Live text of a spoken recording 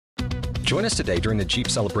Join us today during the Jeep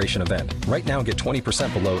Celebration event. Right now, get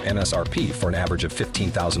 20% below MSRP for an average of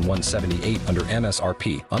 $15,178 under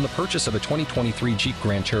MSRP on the purchase of a 2023 Jeep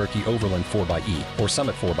Grand Cherokee Overland 4xE or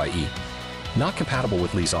Summit 4xE. Not compatible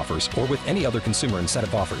with lease offers or with any other consumer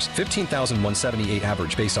incentive offers. $15,178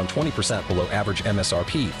 average based on 20% below average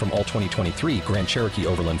MSRP from all 2023 Grand Cherokee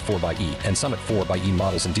Overland 4xE and Summit 4xE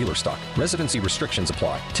models in dealer stock. Residency restrictions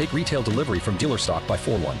apply. Take retail delivery from dealer stock by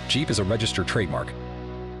 4/1. Jeep is a registered trademark.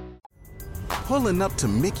 Pulling up to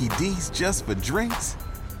Mickey D's just for drinks?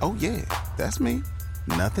 Oh yeah, that's me.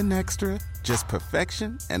 Nothing extra, just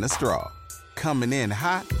perfection and a straw. Coming in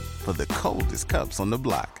hot for the coldest cups on the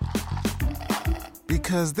block.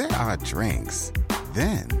 Because there are drinks.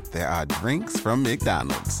 Then there are drinks from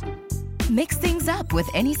McDonald's. Mix things up with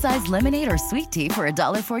any size lemonade or sweet tea for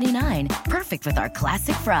 $1.49. Perfect with our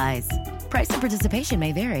classic fries. Price and participation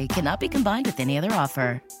may vary. Cannot be combined with any other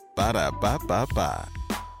offer. Ba-da-ba-ba-ba.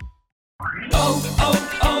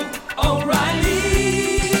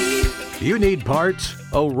 O'Reilly. You need parts?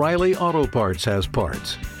 O'Reilly Auto Parts has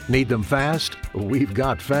parts. Need them fast? We've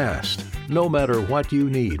got fast. No matter what you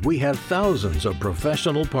need, we have thousands of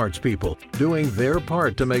professional parts people doing their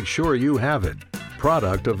part to make sure you have it.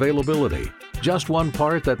 Product availability. Just one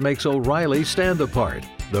part that makes O'Reilly stand apart.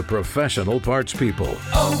 The professional parts people.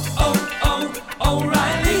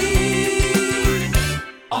 O'Reilly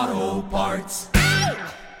Auto Parts.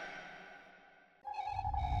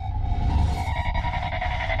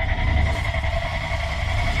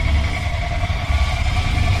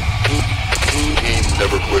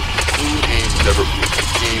 Never quit.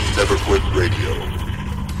 Never quit radio.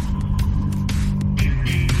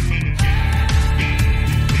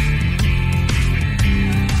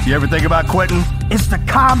 You ever think about quitting? It's the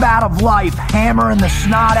combat of life, hammering the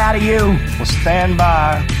snot out of you. Well, stand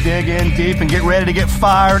by, dig in deep, and get ready to get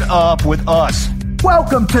fired up with us.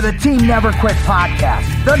 Welcome to the Team Never Quit podcast,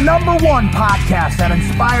 the #1 podcast that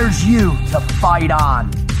inspires you to fight on.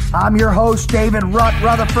 I'm your host, David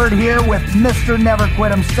Rutherford, here with Mr. Never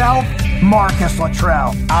Quit himself, Marcus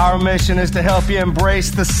Luttrell. Our mission is to help you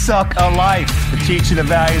embrace the suck of life, to teach you the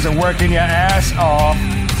values of working your ass off,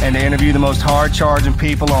 and to interview the most hard-charging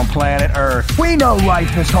people on planet Earth. We know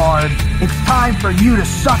life is hard. It's time for you to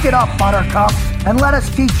suck it up, Buttercup, and let us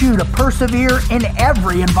teach you to persevere in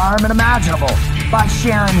every environment imaginable by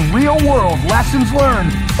sharing real-world lessons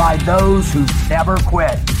learned by those who never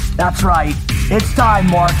quit. That's right. It's time,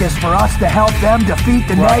 Marcus, for us to help them defeat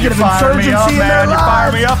the negative insurgency in their lives. You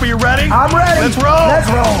fire me up. Are you ready? I'm ready. Let's roll. Let's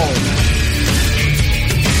roll.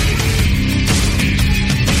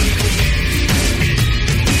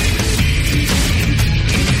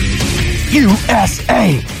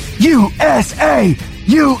 USA! USA!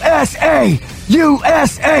 USA!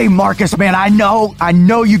 USA! Marcus, man, I know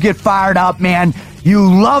you get fired up, man.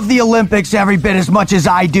 You love the Olympics every bit as much as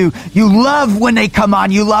I do. You love when they come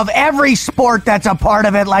on. You love every sport that's a part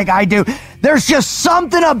of it like I do. There's just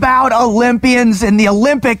something about Olympians and the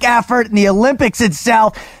Olympic effort and the Olympics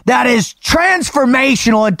itself that is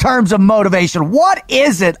transformational in terms of motivation. What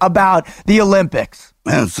is it about the Olympics?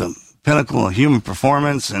 Man, it's a pinnacle of human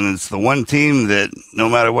performance, and it's the one team that no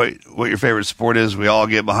matter what your favorite sport is, we all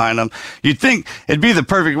get behind them. You'd think it'd be the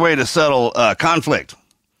perfect way to settle conflict.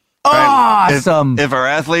 Right? Awesome. If our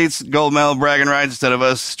athletes gold medal bragging rights instead of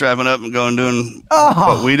us strapping up and going doing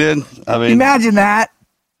what we did, I mean, imagine that.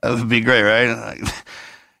 That would be great, right?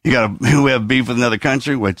 We have beef with another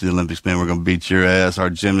country. Wait till the Olympics, man. We're going to beat your ass.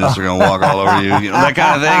 Our gymnasts are going to walk all over you. That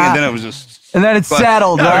kind of thing. And then it was just. And then it's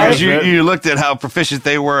settled, right? Because you looked at how proficient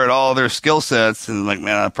they were at all their skill sets, and like,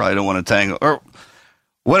 man, I probably don't want to tangle or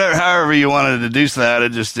whatever. However you wanted to deduce that,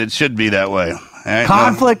 it should be that way. Right?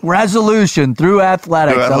 Conflict resolution through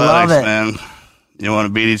athletics. I love it, man. You want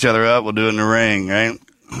to beat each other up? We'll do it in the ring, right?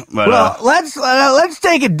 But, well, let's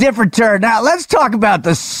take a different turn now. Let's talk about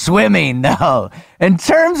the swimming, though. In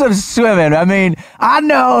terms of swimming, I mean, I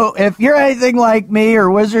know if you're anything like me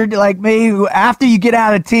or wizard like me, who after you get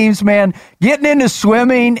out of teams, man, getting into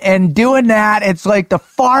swimming and doing that, it's like the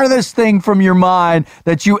farthest thing from your mind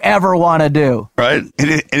that you ever want to do. Right?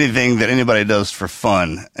 Anything that anybody does for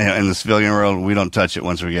fun in the civilian world, we don't touch it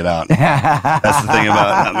once we get out. That's the thing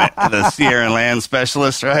about the sea, air, and land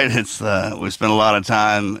specialist, right? It's we spend a lot of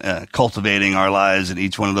time cultivating our lives in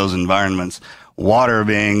each one of those environments. Water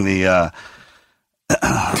being the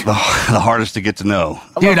hardest to get to know.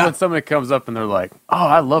 I love when somebody comes up and they're like, "Oh,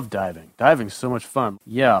 I love diving. Diving's so much fun."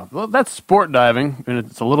 Yeah, well, that's sport diving, and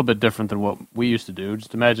it's a little bit different than what we used to do.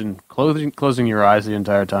 Just imagine closing your eyes the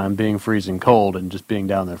entire time, being freezing cold, and just being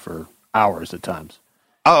down there for hours at times.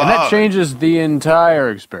 And that changes the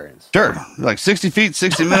entire experience. Sure. Like 60 feet,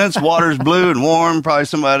 60 minutes, water's blue and warm. Probably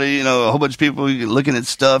somebody, a whole bunch of people looking at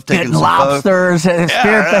stuff, taking Getting some lobsters and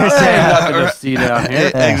spearfish. Nothing to see down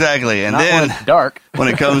here. Exactly. And Not then when it's dark. when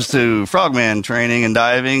it comes to frogman training and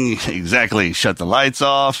diving, exactly. Shut the lights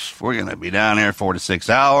off. We're going to be down here 4 to 6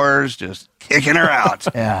 hours, just kicking her out.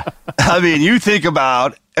 Yeah. I mean, you think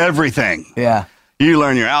about everything. Yeah. You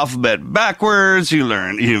learn your alphabet backwards. You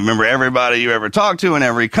remember everybody you ever talked to in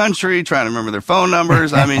every country, trying to remember their phone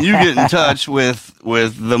numbers. I mean, you get in touch with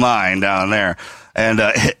the mind down there and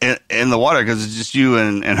in the water, because it's just you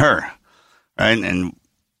and her, right? And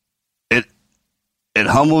it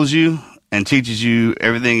humbles you and teaches you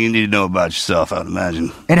everything you need to know about yourself, I would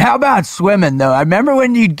imagine. And how about swimming, though? I remember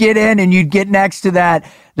when you'd get in and you'd get next to that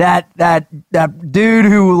dude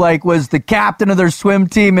who was the captain of their swim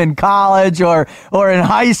team in college or in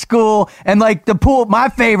high school, and the pool. My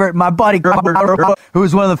favorite, my buddy, who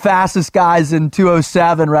was one of the fastest guys in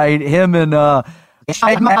 207, right? Him and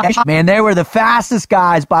man, they were the fastest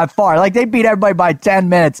guys by far. They beat everybody by 10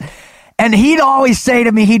 minutes. And he'd always say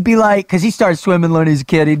to me, he'd be like, because he started swimming when he was a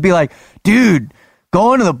kid, he'd be like, dude,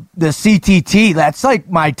 going to the CTT, that's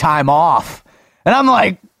my time off. And I'm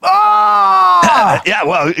like, oh! Yeah,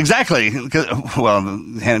 well, exactly. Well,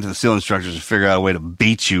 hand it to the SEAL instructors to figure out a way to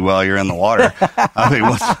beat you while you're in the water. I mean,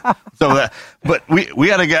 but we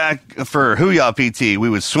had a guy for Hooyah PT. We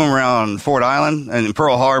would swim around Fort Island and in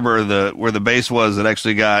Pearl Harbor, where the base was that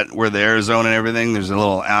actually got where the Arizona and everything. There's a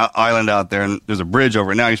little island out there, and there's a bridge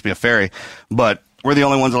over it. Now it used to be a ferry, but we're the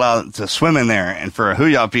only ones allowed to swim in there. And for a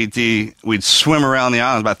Hooyah PT, we'd swim around the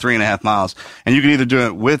island about 3.5 miles, and you could either do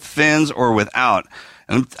it with fins or without.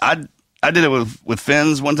 And I did it with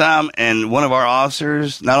fins one time, and one of our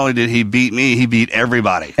officers, not only did he beat me, he beat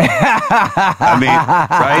everybody. I mean,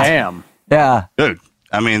 right? Damn. Yeah. Dude,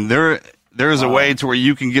 I mean, there is a way to where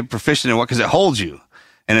you can get proficient in what, because it holds you.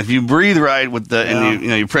 And if you breathe right with and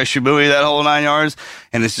you press your buoy that whole 9 yards,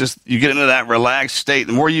 and it's just, you get into that relaxed state.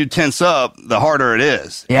 The more you tense up, the harder it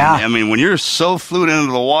is. Yeah. And, I mean, when you're so fluid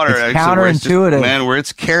into the water, it's counterintuitive. Man, where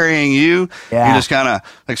it's carrying you, you're just kind of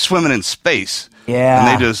like swimming in space. Yeah.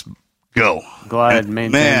 And they just go. Glide,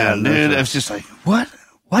 maintain. Man, dude, it's just like, what?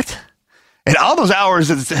 And all those hours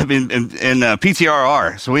have been in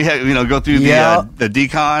PTRR. So we had, go through the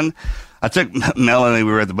decon. I took Melanie,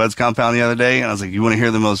 we were at the Buds compound the other day, and I was like, you want to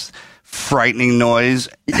hear the most frightening noise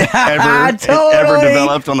ever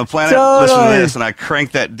developed on the planet? Totally. Listen to this. And I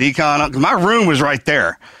cranked that decon up, because my room was right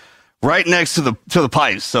there, right next to the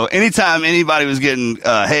pipes. So anytime anybody was getting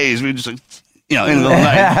haze, we just in the middle of the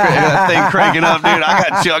night, that thing cranking up, dude. I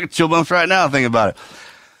got chill bumps right now thinking about it.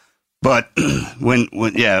 But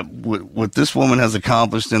what this woman has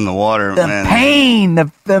accomplished in the water, the man, pain,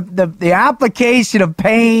 the application of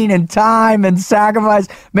pain and time and sacrifice,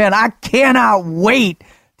 man, I cannot wait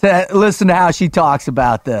to listen to how she talks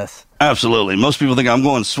about this. Absolutely. Most people think I'm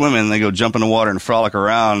going swimming, they go jump in the water and frolic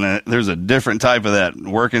around. And there's a different type of that,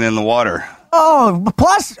 working in the water. Oh,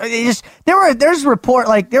 plus there's a report,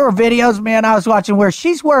 there were videos, man, I was watching where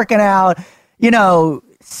she's working out,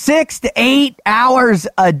 6 to 8 hours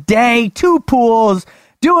a day, 2 pools,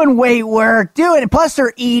 doing weight work, plus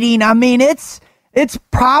they're eating. I mean, it's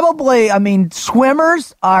probably,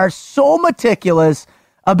 swimmers are so meticulous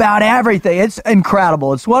about everything. It's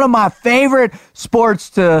incredible. It's one of my favorite sports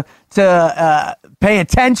to pay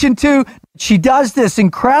attention to. She does this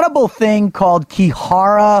incredible thing called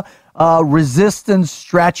Kihara resistance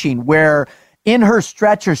stretching, where in her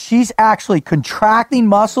stretcher, she's actually contracting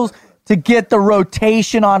muscles to get the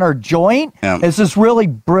rotation on her joint. Yeah. It's just really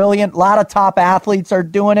brilliant. A lot of top athletes are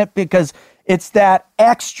doing it because it's that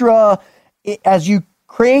extra, as you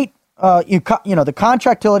create, the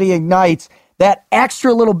contractility ignites, that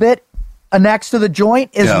extra little bit next to the joint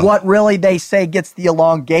is what really they say gets the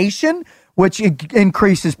elongation, which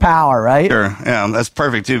increases power, right? Sure. Yeah, that's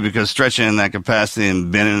perfect too, because stretching that capacity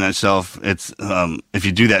and bending itself, it's if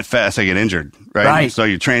you do that fast, I get injured, right? So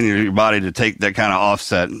you train your body to take that kind of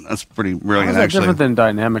offset. That's pretty brilliant. How's that different than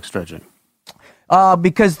dynamic stretching?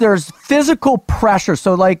 Because there's physical pressure.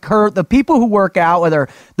 So the people who work out with her,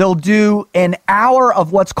 they'll do an hour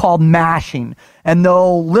of what's called mashing, and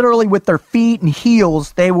they'll literally with their feet and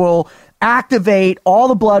heels, they will activate all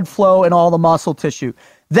the blood flow and all the muscle tissue.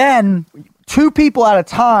 Then 2 people at a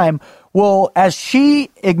time will, as she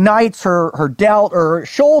ignites her delt or her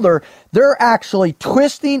shoulder, they're actually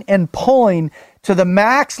twisting and pulling to the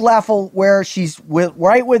max level where she's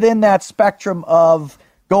right within that spectrum of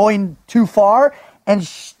going too far, and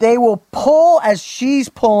they will pull as she's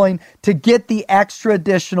pulling to get the extra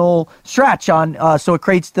additional stretch on, so it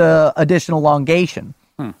creates the additional elongation.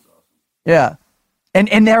 Yeah.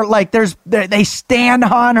 And they're like, they stand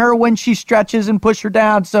on her when she stretches and push her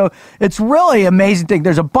down. So it's really amazing thing.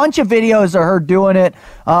 There's a bunch of videos of her doing it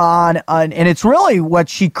and it's really what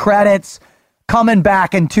she credits coming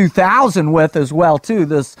back in 2000 with as well too.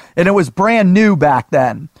 And it was brand new back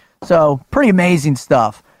then. So pretty amazing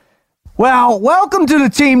stuff. Well, welcome to the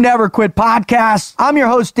Team Never Quit podcast. I'm your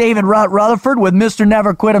host, David Rutherford, with Mr.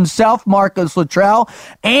 Never Quit himself, Marcus Luttrell,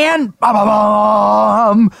 and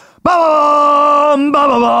the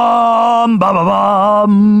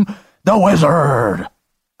Wizard.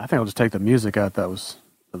 I think I'll just take the music out. That was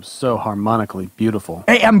so harmonically beautiful.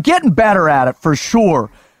 Hey, I'm getting better at it for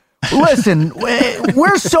sure. Listen,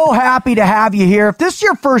 we're so happy to have you here. If this is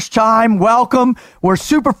your first time, welcome. We're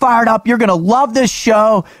super fired up. You're going to love this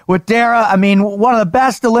show with Dara. I mean, one of the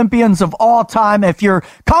best Olympians of all time. If you're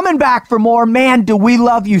coming back for more, man, do we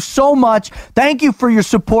love you so much. Thank you for your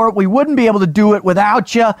support. We wouldn't be able to do it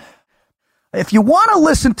without you. If you want to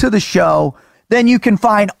listen to the show, then you can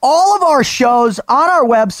find all of our shows on our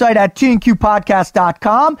website at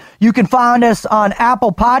tnqpodcast.com. You can find us on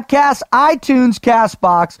Apple Podcasts, iTunes,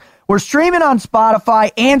 CastBox. We're streaming on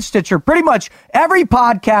Spotify and Stitcher. Pretty much every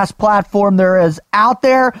podcast platform there is out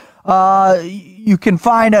there. You can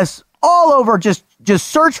find us all over. Just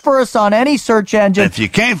search for us on any search engine. If you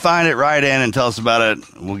can't find it, write in and tell us about it.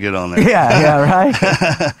 We'll get on there. Yeah,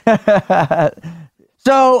 right?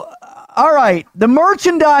 So, all right. The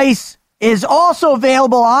merchandise is also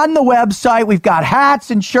available on the website. We've got hats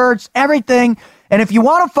and shirts, everything. And if you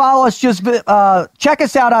want to follow us, just check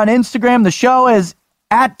us out on Instagram. The show is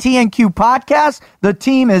at TNQ Podcast. The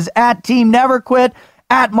team is at Team Never Quit,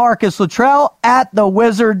 at Marcus Luttrell, at The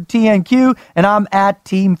Wizard TNQ, and I'm at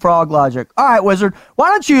Team Frog Logic. All right, Wizard, why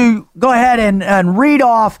don't you go ahead and read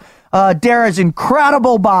off Dara's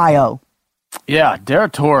incredible bio? Yeah, Dara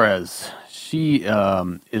Torres. She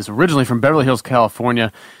is originally from Beverly Hills,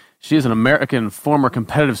 California. She is an American former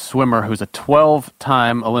competitive swimmer who's a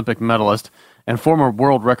 12-time Olympic medalist and former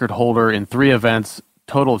world record holder in 3 events,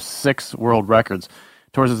 total of 6 world records.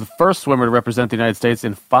 Torres is the first swimmer to represent the United States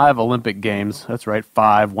in 5 Olympic Games. That's right,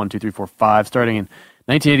 5, 1, 2, 3, 4, 5, starting in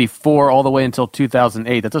 1984 all the way until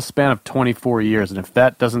 2008. That's a span of 24 years, and if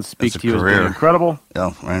that doesn't speak to you as being incredible,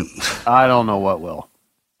 yeah, right. I don't know what will.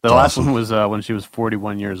 The last one was when she was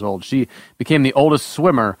 41 years old. She became the oldest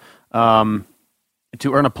swimmer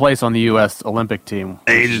to earn a place on the U.S. Olympic team.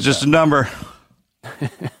 Age is just a number.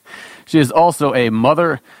 She is also a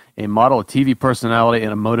mother, a model, a TV personality,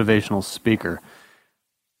 and a motivational speaker.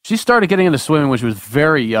 She started getting into swimming when she was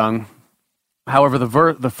very young. However,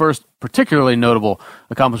 the first particularly notable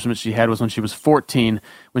accomplishment she had was when she was 14,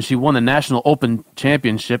 when she won the National Open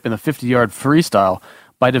Championship in the 50-yard freestyle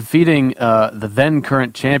by defeating the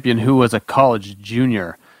then-current champion, who was a college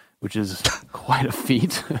junior, which is quite a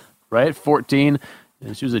feat, right? 14,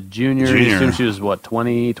 and she was a junior. I assume she was,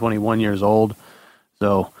 20, 21 years old.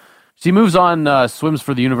 So she moves on, swims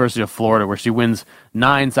for the University of Florida, where she wins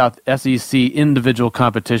 9 South SEC individual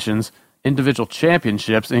championships,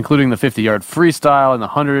 including the 50-yard freestyle, and the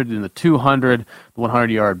 100, and the 200, the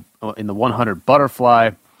 100-yard, in the 100 butterfly.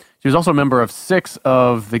 She was also a member of 6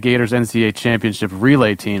 of the Gators NCAA championship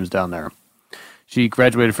relay teams down there. She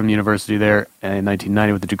graduated from the university there in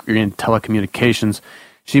 1990 with a degree in telecommunications.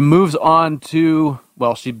 She moves on to,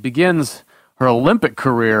 she begins her Olympic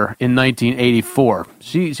career in 1984.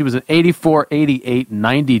 She was in 84, 88,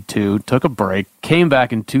 92, took a break, came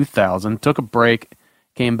back in 2000, took a break,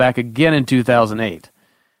 came back again in 2008.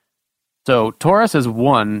 So Torres has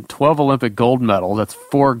won 12 Olympic gold medals. That's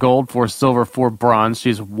 4 gold, 4 silver, 4 bronze.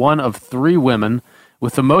 She's one of 3 women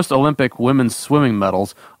with the most Olympic women's swimming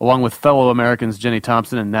medals, along with fellow Americans Jenny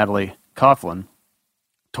Thompson and Natalie Coughlin.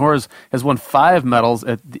 Torres has won 5 medals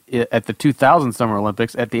at the 2000 Summer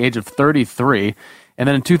Olympics at the age of 33, and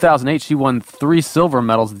then in 2008 she won 3 silver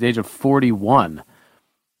medals at the age of 41.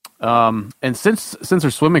 And since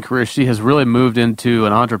her swimming career, she has really moved into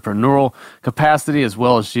an entrepreneurial capacity, as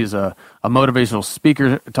well as she's a motivational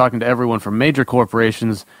speaker, talking to everyone from major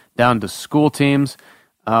corporations down to school teams.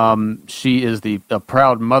 She is a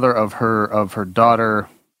proud mother of her daughter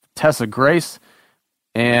Tessa Grace.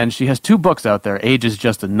 And she has 2 books out there, Age is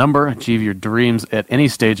Just a Number, Achieve Your Dreams at Any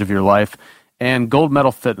Stage of Your Life, and Gold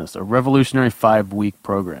Medal Fitness, a revolutionary 5-week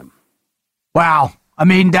program. Wow. I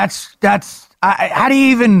mean, that's how do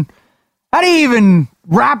you even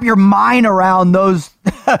wrap your mind around those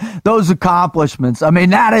accomplishments? I mean,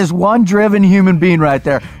 that is one driven human being right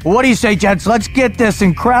there. Well, what do you say, gents? Let's get this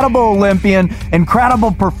incredible Olympian,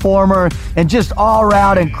 incredible performer, and just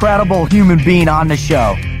all-around incredible human being on the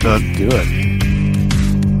show. Let's do it.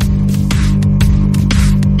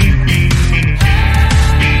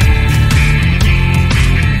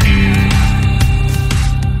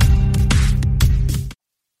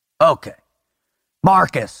 Okay.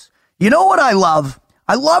 Marcus, you know what I love?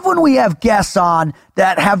 I love when we have guests on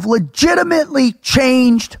that have legitimately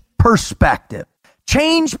changed perspective.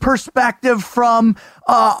 Changed perspective from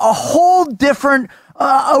a whole different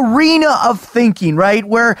arena of thinking, right?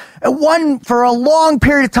 Where for a long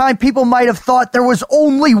period of time, people might have thought there was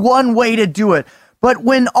only one way to do it. But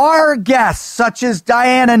when our guests, such as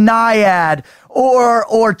Diana Nyad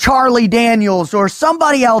or Charlie Daniels or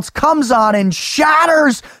somebody else comes on and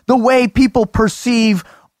shatters the way people perceive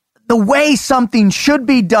the way something should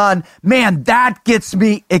be done, man, that gets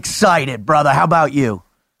me excited, brother. How about you?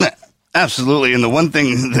 Absolutely. And the one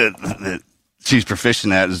thing that she's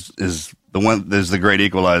proficient at is the great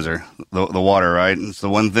equalizer, the water, right? And it's the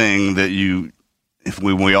one thing that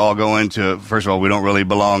when we all go into it, first of all, we don't really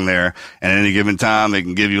belong there. And at any given time, it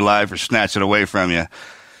can give you life or snatch it away from you.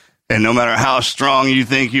 And no matter how strong you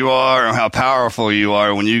think you are or how powerful you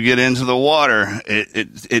are, when you get into the water,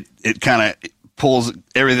 it kind of pulls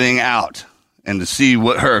everything out. And to see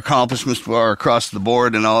what her accomplishments are across the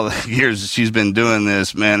board and all the years that she's been doing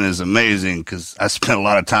this, man, is amazing, because I spent a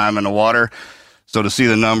lot of time in the water. So to see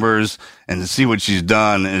the numbers and to see what she's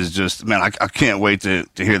done is just, man, I can't wait to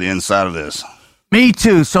hear the inside of this. Me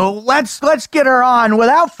too. So let's get her on.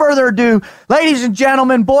 Without further ado, ladies and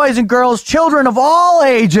gentlemen, boys and girls, children of all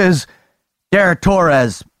ages, Dara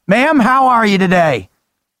Torres. Ma'am, how are you today?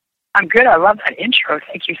 I'm good. I love that intro.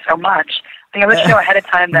 Thank you so much. I think I let you know ahead of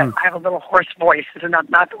time that I have a little hoarse voice. This is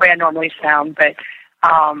not the way I normally sound, but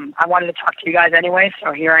I wanted to talk to you guys anyway,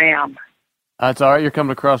 so here I am. That's all right. You're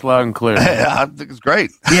coming across loud and clear. I think it's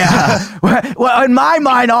great. Yeah. Well, in my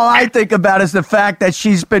mind, all I think about is the fact that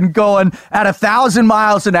she's been going at 1,000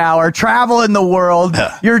 miles an hour, traveling the world.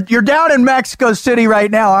 You're down in Mexico City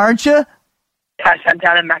right now, aren't you? Yes, I'm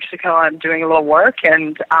down in Mexico. I'm doing a little work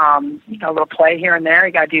and a little play here and there.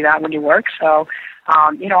 You got to do that when you work. So,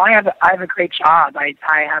 I have a great job. I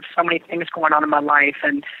have so many things going on in my life,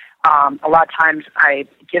 and a lot of times I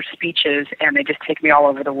give speeches, and they just take me all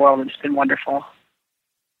over the world, and it's been wonderful.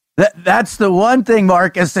 That's the one thing,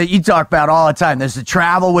 Marcus, that you talk about all the time. There's the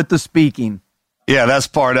travel with the speaking. Yeah, that's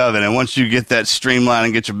part of it. And once you get that streamline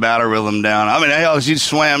and get your battle rhythm down, I mean, hell, you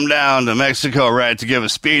swam down to Mexico, right, to give a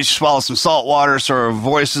speech, swallow some salt water, so her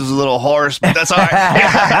voice is a little hoarse, but that's all right.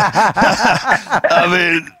 I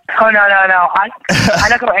mean... Oh, no. I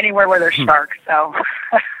don't go anywhere where there's sharks, so...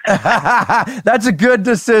 That's a good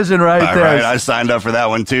decision right there. Right. I signed up for that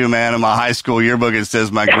one, too, man. In my high school yearbook, it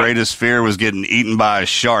says my greatest fear was getting eaten by a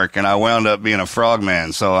shark, and I wound up being a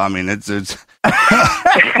frogman. So, I mean, it's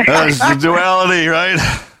that's the duality, right?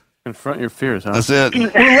 Confront your fears, huh? That's it.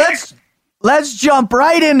 Well, let's jump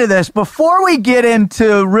right into this. Before we get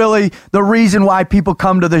into really the reason why people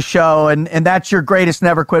come to the show, and that's your greatest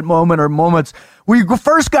never quit moment or moments, we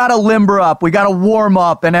first got to limber up. We got to warm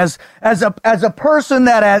up. And as a person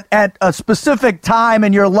that at a specific time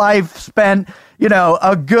in your life spent,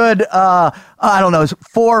 a good, 4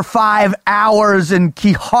 or 5 hours in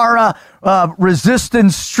Kihara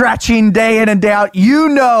resistance stretching day in and day out,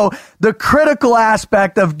 the critical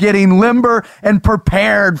aspect of getting limber and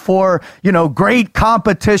prepared for, great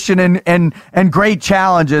competition and great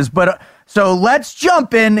challenges. But so let's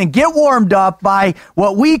jump in and get warmed up by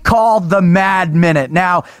what we call the Mad Minute.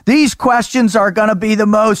 Now, these questions are going to be the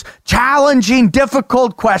most challenging,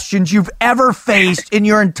 difficult questions you've ever faced in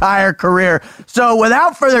your entire career. So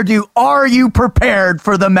without further ado, are you prepared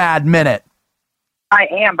for the Mad Minute? I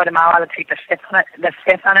am, but am I allowed to take the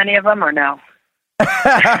fifth on any of them or no?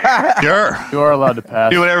 Sure. You are allowed to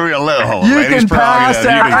pass. Do whatever you want. You can pass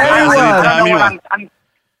that.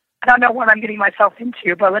 I don't know what I'm getting myself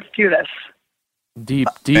into, but let's do this. Deep.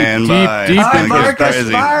 All right,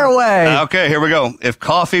 Marcus, fire away. Okay, here we go. If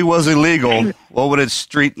coffee was illegal, what would its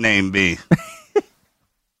street name be?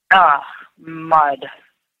 Mud.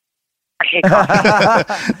 I hate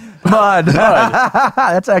coffee. Mud.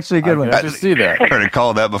 That's actually a good one. I just see that. I heard it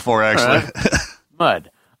called that before, actually. Right.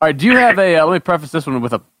 Mud. All right, do you have let me preface this one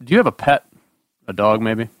with do you have a pet? A dog,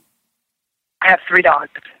 maybe? I have 3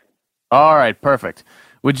 dogs. All right, perfect.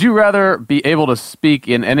 Would you rather be able to speak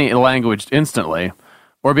in any language instantly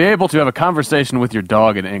or be able to have a conversation with your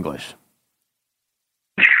dog in English?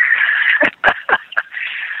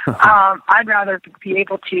 I'd rather be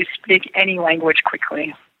able to speak any language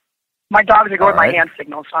quickly. My dogs are going with my hand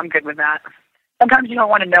signals, so I'm good with that. Sometimes you don't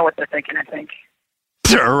want to know what they're thinking, I think.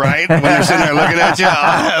 Right? When they're sitting there looking at you,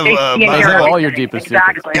 I have all your deepest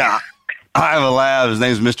secrets. Yeah. I have a lab. His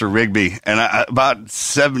name's Mr. Rigby. And about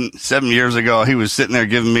seven years ago, he was sitting there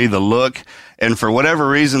giving me the look. And for whatever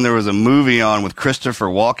reason, there was a movie on with Christopher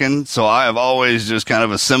Walken. So I have always just kind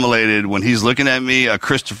of assimilated when he's looking at me, a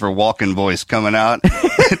Christopher Walken voice coming out. He's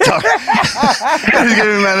giving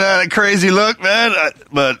me that crazy look, man.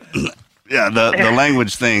 But yeah, the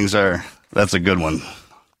language things that's a good one.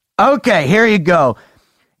 Okay, here you go.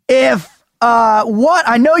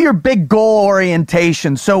 I know your big goal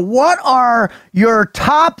orientation. So what are your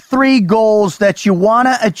top 3 goals that you want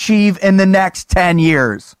to achieve in the next 10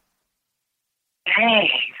 years? Hey,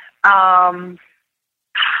 that's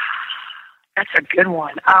a good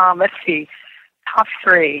one. Let's see. Top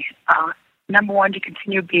 3. Number 1, to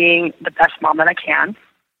continue being the best mom that I can.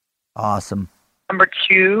 Awesome. Number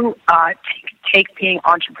 2, take being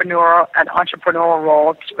an entrepreneurial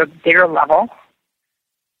role to a bigger level.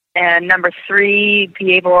 And number 3,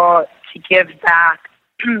 be able to give back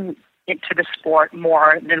into the sport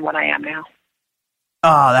more than what I am now.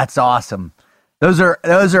 Oh, that's awesome. Those are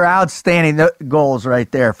outstanding goals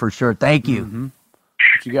right there for sure. Thank you. Mm-hmm.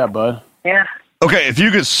 What you got, bud? Yeah. Okay, if you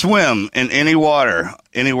could swim in any water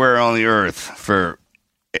anywhere on the earth for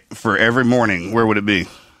every morning, where would it be?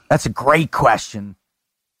 That's a great question.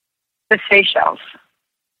 The Seychelles.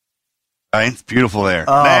 Right? It's beautiful there.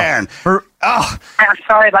 Man. I'm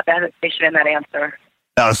sorry about the hesitation in that answer.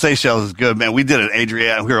 No, the Seychelles is good, man. We did it,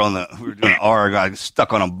 Adriana. We were doing an ARG. I got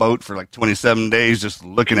stuck on a boat for like 27 days just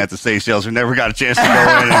looking at the Seychelles. We never got a chance to go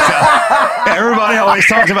in. Everybody always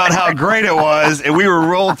talked about how great it was, and we were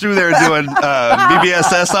rolled through there doing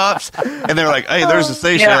BBSS ops, and they were like, "Hey, there's the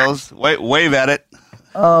Seychelles. Yeah. Wave at it."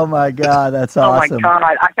 Oh my God, that's awesome. Oh my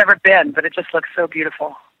God, I've never been, but it just looks so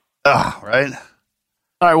beautiful. Oh, right.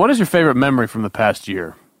 All right, what is your favorite memory from the past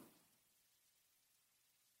year?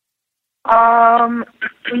 Let's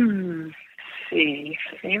see,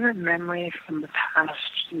 favorite memory from the past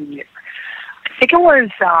year. I think it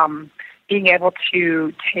was being able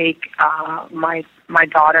to take my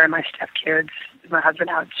daughter and my stepkids, my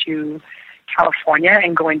husband, out to California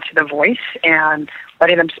and going to The Voice and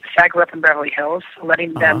letting them. I grew up in Beverly Hills, so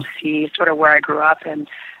letting them see sort of where I grew up. And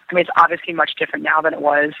I mean, it's obviously much different now than it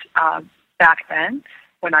was back then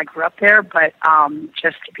when I grew up there, but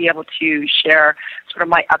just to be able to share sort of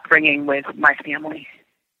my upbringing with my family.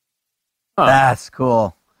 Huh. That's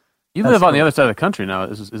cool. You live on the other side of the country now,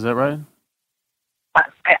 is that right?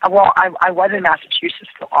 I was in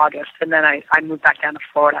Massachusetts till August, and then I moved back down to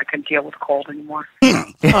Florida. I couldn't deal with the cold anymore. We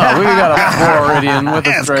got a Floridian with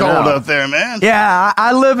us right now. It's cold up there, man. Yeah,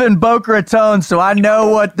 I live in Boca Raton, so I know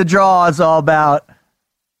what the draw is all about.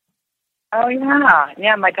 Oh, yeah.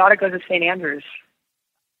 Yeah, my daughter goes to St. Andrews.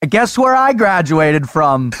 Guess where I graduated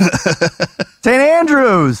from? St.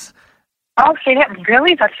 Andrews. Oh, St. Andrews.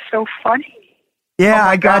 Really? That's so funny. Yeah,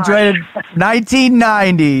 I graduated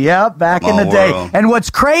 1990. Yep, back in the day. And what's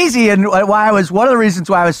crazy and why one of the reasons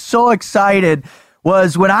why I was so excited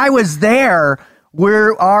was when I was there,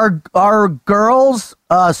 our girls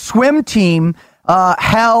swim team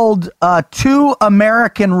held 2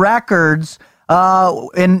 American records,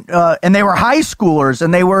 and they were high schoolers,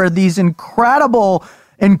 and they were these incredible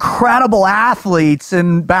athletes.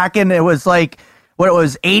 And back in, it was like,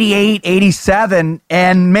 88, 87.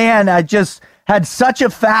 And man, I just had such a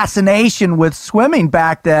fascination with swimming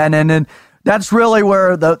back then. And that's really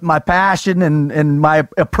where my passion and my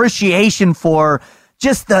appreciation for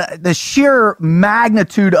just the sheer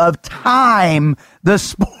magnitude of time the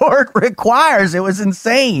sport requires. It was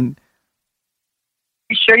insane.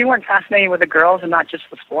 You sure you weren't fascinated with the girls and not just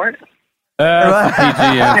the sport? That's the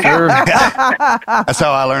PG answer. That's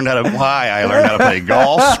how I learned how to play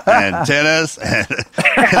golf and tennis.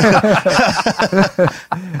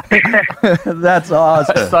 That's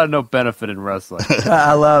awesome. I saw no benefit in wrestling.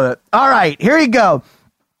 I love it. All right, here you go.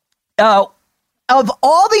 Of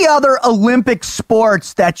all the other Olympic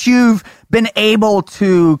sports that you've been able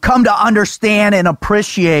to come to understand and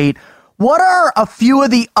appreciate, what are a few of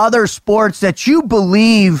the other sports that you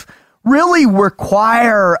believe really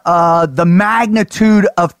require the magnitude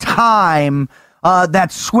of time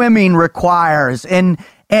that swimming requires, and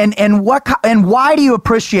why do you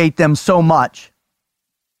appreciate them so much?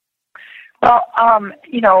 Well,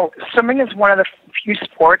 swimming is one of the few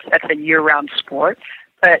sports that's a year-round sport,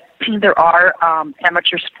 but there are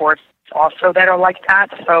amateur sports also that are like that.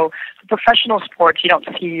 So the professional sports, you don't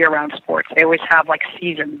see year-round sports. They always have like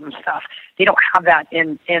seasons and stuff. They don't have that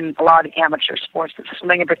in a lot of the amateur sports. But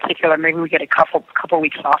swimming in particular, maybe we get a couple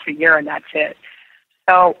weeks off a year and that's it.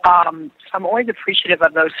 So I'm always appreciative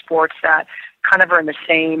of those sports that kind of are in the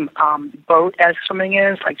same boat as swimming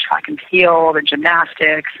is, like track and field and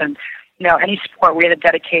gymnastics and any sport where you have to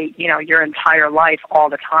dedicate, your entire life all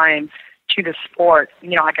the time to the sport,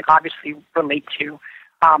 I can obviously relate to.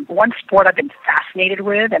 One sport I've been fascinated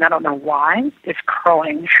with, and I don't know why, is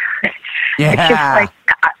curling. Yeah. It's just like,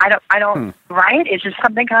 I don't, right? It's just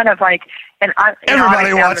something kind of like, and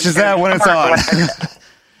everybody watches that when it's on.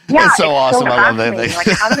 Yeah, it's so awesome. So I love that thing. Like,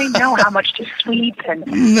 how do they know how much to sweep? And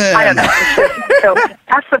I don't know. So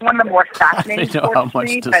that's one of the more fascinating sports to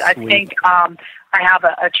me. But I think I have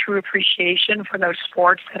a true appreciation for those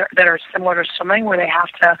sports that are similar to swimming, where they have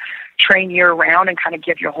to train year round and kind of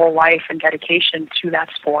give your whole life and dedication to that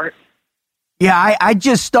sport. Yeah, I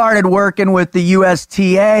just started working with the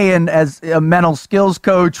USTA and as a mental skills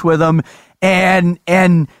coach with them.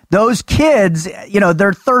 And those kids,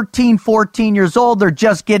 they're 13, 14 years old. They're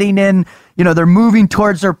just getting in, they're moving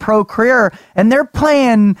towards their pro career, and they're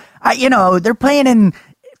playing, they're playing in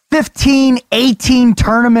 15, 18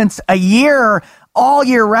 tournaments a year, all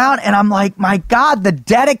year round. And I'm like, my God, the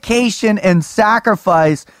dedication and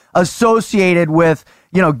sacrifice associated with,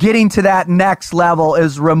 getting to that next level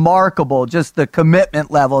is remarkable. Just the commitment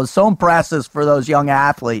level is so impressive for those young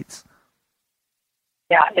athletes.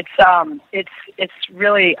 Yeah, it's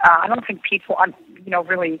really. I don't think people,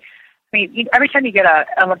 really. I mean, every time you get a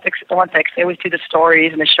Olympics, they always do the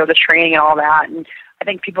stories and they show the training and all that, and I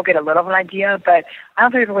think people get a little of an idea, but I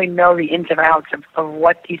don't think they really know the ins and outs of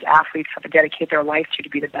what these athletes have to dedicate their life to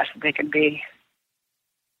be the best that they can be.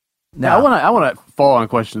 Now, I want to follow on a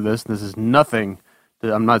question to this. This is nothing.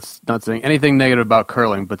 I'm not saying anything negative about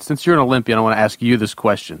curling, but since you're an Olympian, I want to ask you this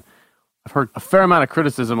question. I've heard a fair amount of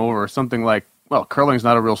criticism over something like, well, curling's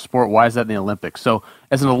not a real sport. Why is that in the Olympics? So,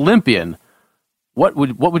 as an Olympian, what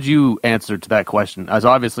would you answer to that question? As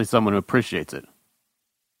obviously someone who appreciates it.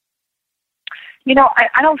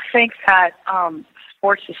 I don't think that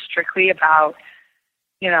sports is strictly about,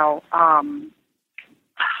 honestly,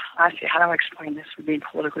 how do I explain this with being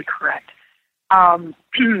politically correct? Don't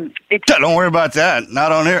worry about that.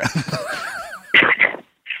 Not on here.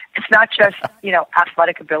 It's not just,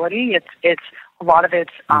 athletic ability. It's a lot of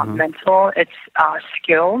it's mental, it's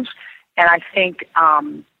skills. And I think,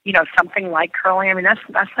 something like curling, I mean, that's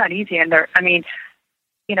not easy. And I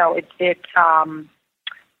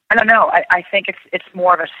don't know. I think it's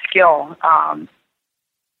more of a skill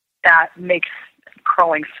that makes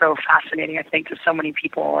curling so fascinating, I think, to so many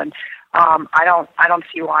people. And I don't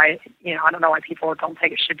see why, I don't know why people don't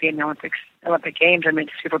think it should be in the Olympic Games. I mean,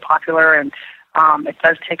 it's super popular, and it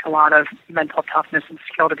does take a lot of mental toughness and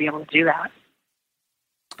skill to be able to do that.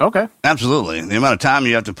 Okay. Absolutely. The amount of time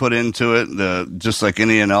you have to put into it, just like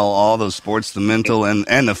any and all those sports, the mental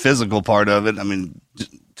and the physical part of it. I mean,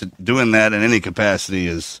 doing that in any capacity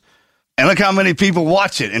is, and look how many people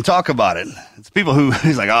watch it and talk about it. It's people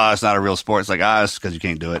he's like, oh, it's not a real sport. It's like, it's because you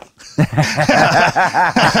can't do it. It's because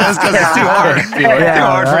it's too hard. Too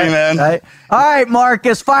hard for you, man. Right. All right,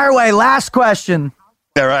 Marcus, fire away. Last question.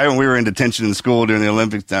 Yeah, right. When we were in detention in school during the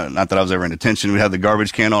Olympics, not that I was ever in detention, we'd have the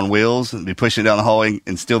garbage can on wheels and be pushing it down the hallway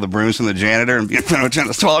and steal the brooms from the janitor and be trying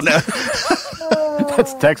to swallow it down.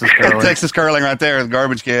 That's Texas curling. Texas curling right there, the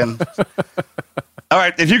garbage can. All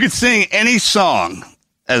right, if you could sing any song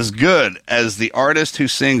as good as the artist who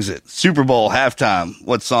sings it, Super Bowl halftime,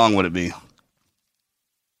 what song would it be?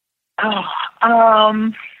 Oh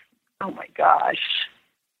my gosh.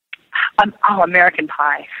 American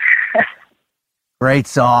Pie. Great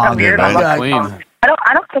song. Weird. I love that Queen. song. I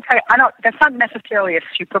don't think that's not necessarily a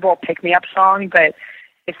Super Bowl pick-me-up song, but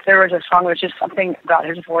if there was a song, it was just something about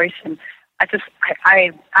his voice, and I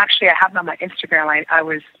have it on my Instagram. I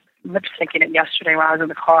was lip-syncing it yesterday when I was in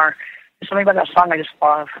the car. There's something about that song I just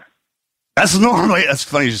love. That's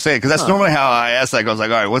funny you should say it, because that's normally how I ask that. I was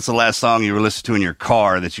like, all right, what's the last song you were listening to in your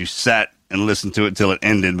car that you sat and listened to it till it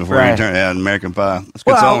ended before you turned? Yeah, American Pie. That's a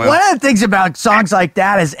good song, man. One of the things about songs like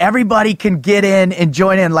that is everybody can get in and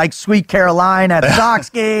join in, like Sweet Caroline at Sox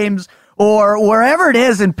games or wherever it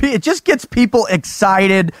is, and it just gets people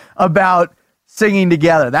excited about singing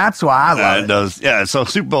together. That's why I love it. It does. Yeah, so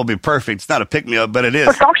Super Bowl would be perfect. It's not a pick-me-up, but it is.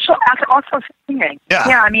 It's also singing.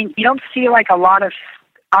 Yeah, I mean, you don't see like a lot of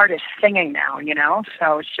artists singing now,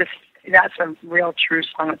 so it's just, that's a real true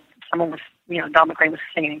song that someone was, Don McLean was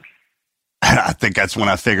singing. I think that's when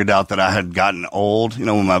I figured out that I had gotten old.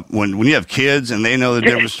 When you have kids and they know the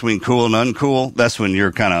difference between cool and uncool, that's when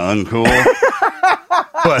you're kind of uncool.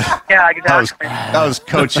 But yeah, exactly. I was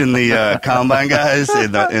coaching the combine guys,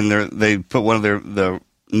 they put one of the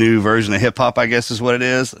new version of hip hop, I guess is what it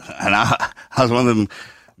is, and I was one of them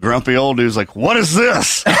grumpy old dudes like, what is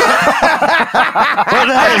this? What the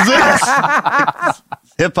hell is this?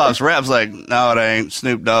 hip hop's rap's like, no, it ain't.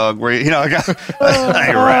 Snoop Dogg. Where you know, I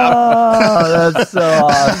ain't rap. Oh, that's so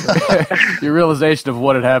awesome. Your realization of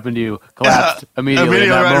what had happened to you collapsed immediately in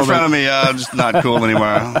that right moment. in front of me. I'm just not cool anymore.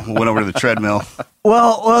 I went over to the treadmill.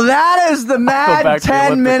 Well, that is the Mad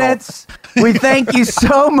 10 minutes. We thank you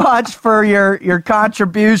so much for your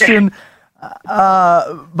contribution.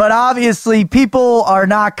 But obviously, people are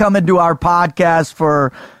not coming to our podcast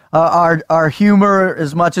for our humor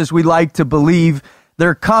as much as we like to believe.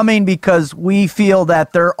 They're coming because we feel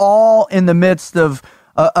that they're all in the midst of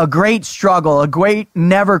a great struggle, a great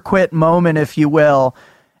never quit moment, if you will.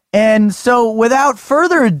 And so without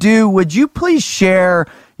further ado, would you please share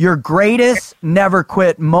your greatest never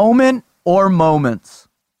quit moment or moments?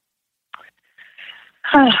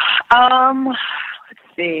 Let's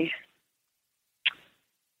see.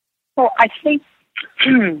 Well, I think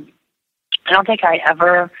I don't think I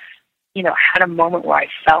ever, had a moment where I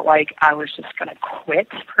felt like I was just going to quit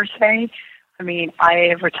per se. I mean, I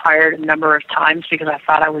have retired a number of times because I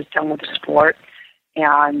thought I was done with the sport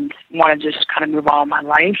and wanted to just kind of move on with my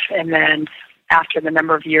life. And then after the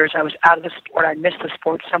number of years I was out of the sport, I missed the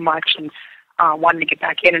sport so much and wanted to get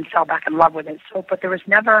back in and fell back in love with it. So, but there was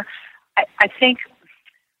never, I think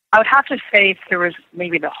I would have to say if there was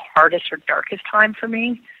maybe the hardest or darkest time for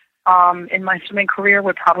me in my swimming career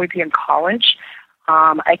would probably be in college.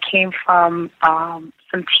 I came from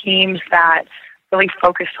some teams that really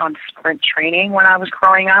focused on sprint training when I was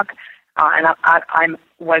growing up. And I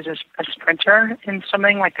was a sprinter in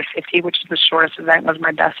swimming, like the 50, which is the shortest event, was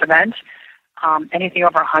my best event. Anything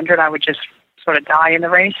over 100, I would just sort of die in the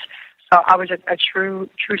race. So I was a true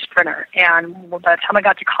sprinter. And by the time I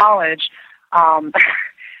got to college,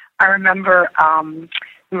 I remember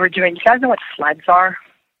we were doing, you guys know what sleds are?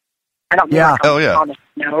 I don't know on the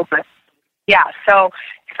snow, but yeah. So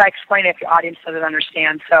if I explain it, if the audience doesn't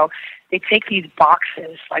understand. So they take these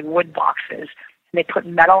boxes, like wood boxes, and they put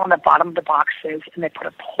metal on the bottom of the boxes, and they put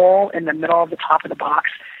a pole in the middle of the top of the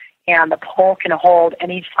box, and the pole can hold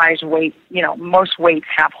any size weight. Most weights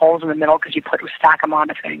have holes in the middle because you stack them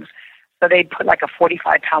onto things. So they put like a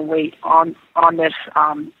 45-pound weight on this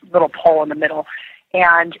little pole in the middle,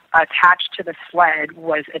 and attached to the sled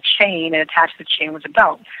was a chain, and attached to the chain was a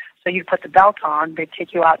belt. So you put the belt on, they'd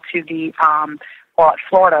take you out to the, at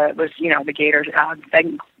Florida, it was, the Gators,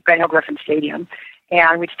 Ben Hill Griffin Stadium.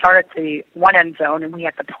 And we'd start at the one end zone, and we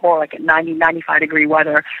had to pour, like at 90, 95-degree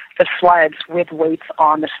weather, the sleds with weights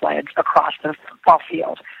on the sleds across the football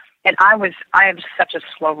field. And I am such a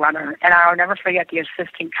slow runner, and I'll never forget the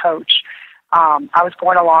assistant coach. I was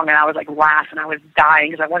going along, and I was like last, and I was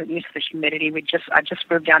dying because I wasn't used to the humidity. I just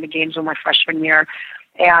moved down to Gainesville my freshman year.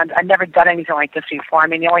 And I'd never done anything like this before. I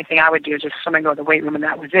mean, the only thing I would do is just swim and go to the weight room, and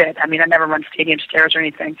that was it. I mean, I never run stadium stairs or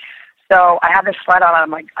anything. So I have this sled on, and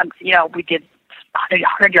I'm like, we did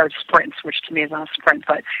 100-yard sprints, which to me is not a sprint.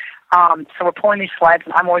 But so we're pulling these sleds,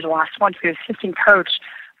 and I'm always the last one. So the assistant coach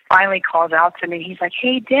finally calls out to me. He's like,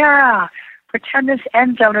 "Hey, Dara, pretend this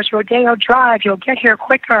end zone is Rodeo Drive. You'll get here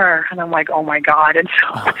quicker." And I'm like, oh, my God. And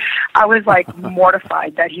so I was, like,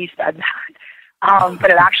 mortified that he said that. But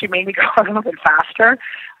it actually made me go a little bit faster.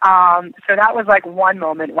 So that was like one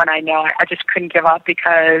moment when I know I just couldn't give up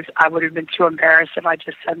because I would have been too embarrassed if I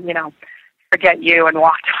just said, forget you and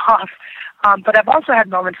walked off. But I've also had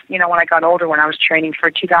moments, when I got older, when I was training for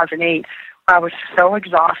 2008, where I was so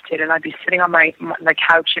exhausted and I'd be sitting on the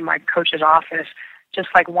couch in my coach's office, just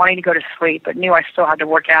like wanting to go to sleep, but knew I still had to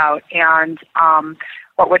work out. And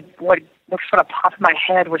what sort of popped in my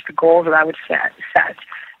head was the goals that I would set.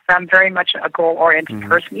 I'm very much a goal-oriented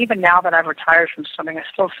person. Even now that I've retired from swimming, I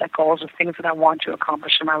still set goals of things that I want to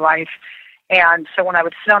accomplish in my life. And so when I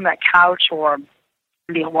would sit on that couch or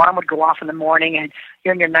the alarm would go off in the morning and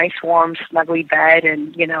you're in your nice, warm, snuggly bed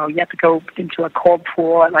and, you have to go into a cold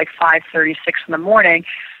pool at like 5:36 in the morning,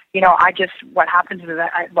 what happens is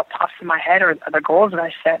that what pops in my head are the goals that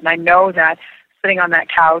I set. And I know that sitting on that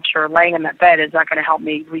couch or laying in that bed is not going to help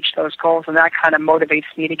me reach those goals. And that kind of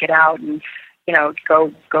motivates me to get out and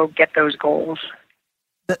go get those goals.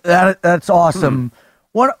 That's awesome.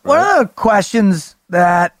 One of the questions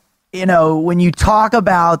that, when you talk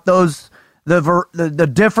about the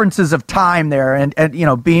differences of time there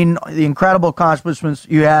and being the incredible accomplishments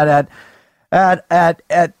you had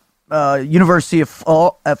at University of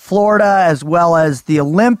Florida as well as the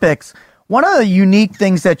Olympics, one of the unique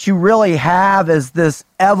things that you really have is this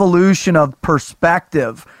evolution of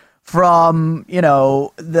perspective from,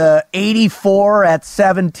 the 84 at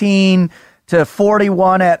 17 to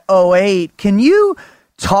 41 at 08. Can you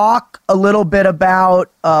talk a little bit about,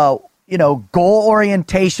 goal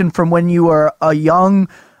orientation from when you were a young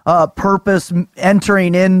purpose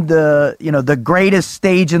entering in the greatest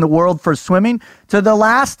stage in the world for swimming to the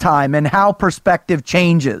last time, and how perspective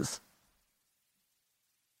changes?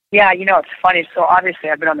 Yeah, it's funny. So obviously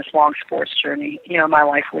I've been on this long sports journey, my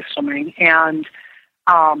life with swimming. And,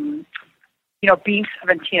 being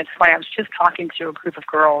 17, it's funny. I was just talking to a group of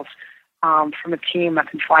girls from a team up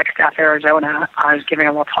in Flagstaff, Arizona. I was giving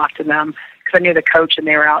a little talk to them because I knew the coach and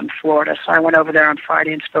they were out in Florida. So I went over there on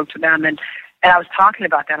Friday and spoke to them. And I was talking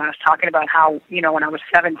about that. I was talking about how, when I was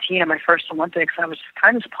 17 in my first Olympics, I was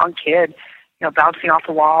kind of this punk kid, bouncing off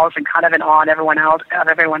the walls and kind of in awe of everyone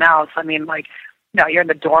else. I mean, like, you're in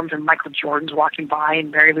the dorms and Michael Jordan's walking by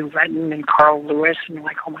and Mary Lou Retton and Carl Lewis, and you're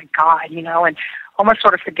like, oh my God, and almost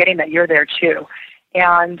sort of forgetting that you're there too.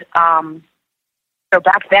 And so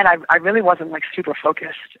back then, I really wasn't like super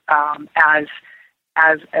focused as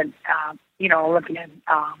an Olympian.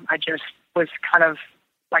 I just was kind of,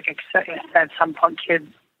 like I said, some punk kid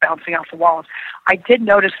bouncing off the walls. I did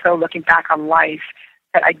notice, though, looking back on life,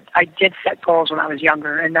 that I did set goals when I was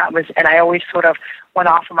younger, and I always sort of went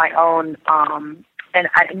off on my own.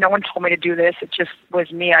 No one told me to do this. It just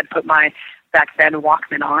was me. I'd put my back then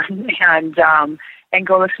Walkman on and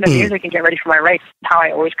go listen to music and get ready for my race. How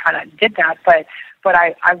I always kind of did that, but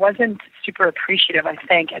I wasn't super appreciative. I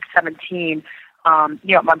think at 17,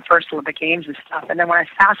 my first Olympic Games and stuff. And then when I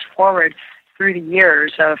fast forward through the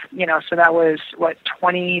years of so that was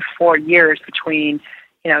 24 years between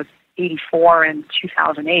 84 and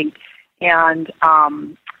 2008, and is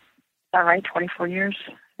that right? 24 years,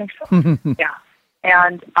 I think so. Yeah,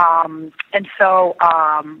 and so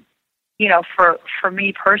for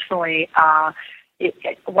me personally,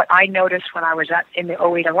 what I noticed when I was in the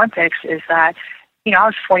 '08 Olympics is that I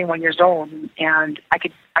was 41 years old, and I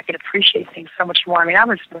could appreciate things so much more. I mean, I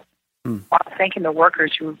was thanking the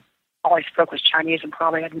workers who all I spoke was Chinese, and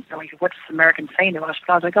probably I didn't know, like, what's the American saying to us?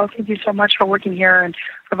 But I was like, oh, thank you so much for working here and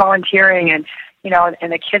for volunteering. And,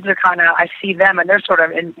 and the kids are kind of, I see them, and they're sort of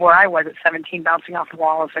in where I was at 17, bouncing off the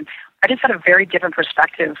walls. And I just had a very different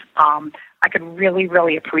perspective. I could really,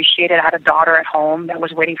 really appreciate it. I had a daughter at home that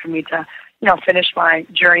was waiting for me to, finish my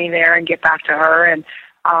journey there and get back to her. And,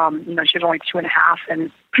 she was only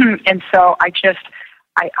 2.5. And so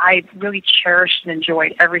I really cherished and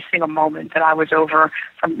enjoyed every single moment that I was over,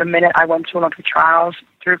 from the minute I went to Olympic trials,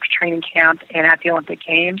 through training camp, and at the Olympic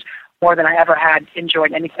Games, more than I ever had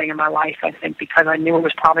enjoyed anything in my life, I think, because I knew it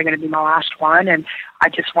was probably going to be my last one, and I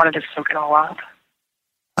just wanted to soak it all up.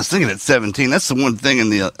 I was thinking at 17, that's the one thing in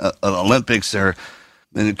the Olympics,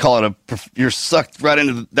 they call it you're sucked right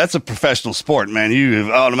into, that's a professional sport, man. You have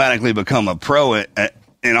automatically become a pro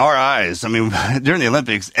in our eyes. I mean, during the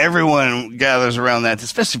Olympics, everyone gathers around that,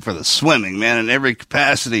 especially for the swimming, man, in every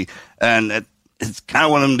capacity. And it's kind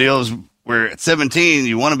of one of them deals where at 17,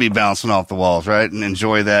 you want to be bouncing off the walls, right? And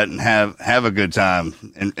enjoy that and have a good time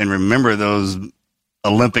and remember those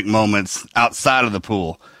Olympic moments outside of the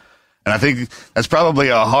pool. And I think that's probably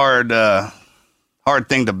a hard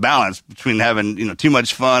thing to balance between having, too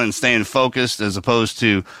much fun and staying focused as opposed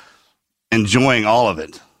to enjoying all of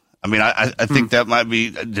it. I mean, I think that might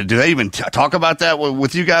be, do they even talk about that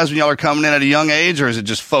with you guys when y'all are coming in at a young age, or is it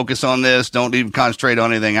just focus on this, don't even concentrate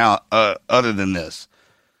on anything out other than this?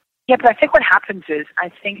 Yeah, but I think what happens is,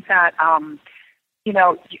 I think that,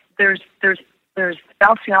 there's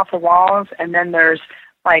bouncing off the walls, and then there's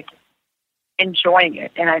like enjoying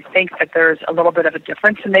it. And I think that there's a little bit of a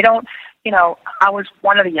difference, and they don't, I was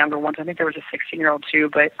one of the younger ones. I think there was a 16-year-old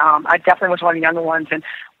too, but I definitely was one of the younger ones. And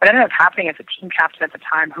what ended up happening as a team captain at the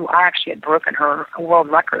time, who I actually had broken her world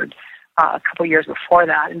record a couple years before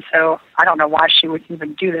that. And so I don't know why she would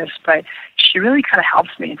even do this, but she really kind of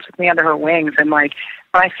helped me and took me under her wings. And like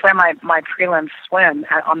when I swam my prelim swim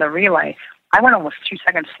on the relay, I went almost 2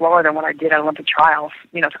 seconds slower than what I did at Olympic trials,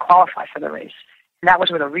 to qualify for the race. And that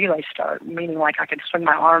was with a relay start, meaning like I could swing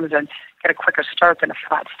my arms and get a quicker start than a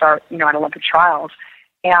flat start, at Olympic trials.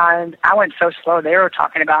 And I went so slow, they were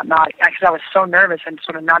talking about because I was so nervous and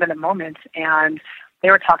sort of not in the moment. And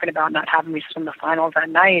they were talking about not having me swim the finals that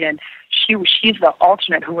night. And she's the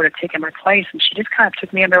alternate who would have taken my place. And she just kind of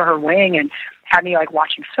took me under her wing and had me like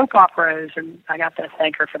watching soap operas. And I got to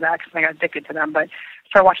thank her for that because I got addicted to them. But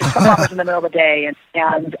started watching soap operas in the middle of the day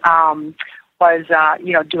and was,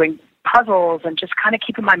 doing puzzles and just kind of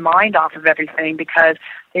keeping my mind off of everything, because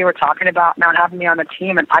they were talking about not having me on the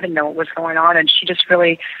team and I didn't know what was going on. And she just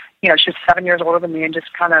really, she was 7 years older than me and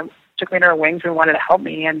just kind of took me under her wings and wanted to help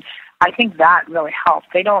me. And I think that really helped.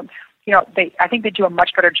 They don't, I think they do a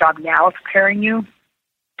much better job now of preparing you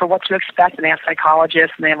for what to expect, and they have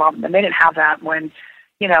psychologists and they didn't have that when,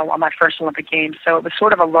 on my first Olympic Games. So it was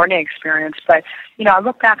sort of a learning experience. But, I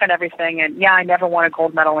look back on everything, and I never won a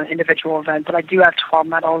gold medal in an individual event, but I do have 12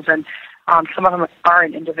 medals, and some of them are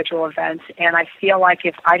in individual events. And I feel like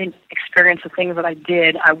if I didn't experience the things that I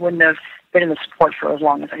did, I wouldn't have been in the sport for as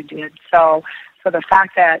long as I did. So the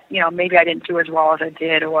fact that, maybe I didn't do as well as I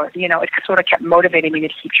did, or, it sort of kept motivating me to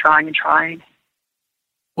keep trying and trying.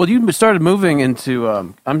 Well, you started moving into,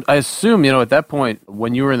 I assume, at that point,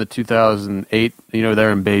 when you were in the 2008,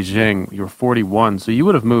 there in Beijing, you were 41, so you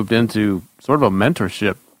would have moved into sort of a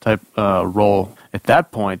mentorship type role at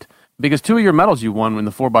that point, because 2 of your medals you won in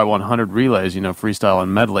the 4x100 relays, freestyle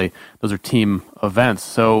and medley, those are team events.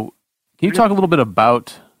 So can you talk a little bit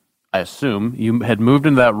about, I assume, you had moved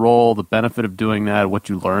into that role, the benefit of doing that, what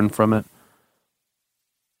you learned from it?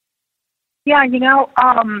 Yeah, I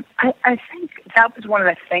think that was one of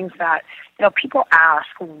the things that, people ask,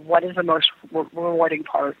 what is the most rewarding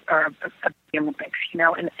part of the Olympics,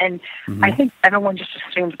 and I think everyone just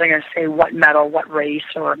assumes they're going to say what medal, what race,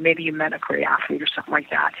 or maybe you met a great athlete or something like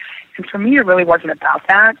that. And for me, it really wasn't about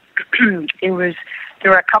that. There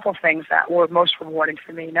were a couple things that were most rewarding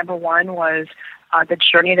for me. Number one was the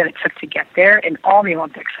journey that it took to get there in all the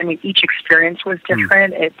Olympics. I mean, each experience was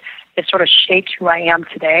different. It sort of shaped who I am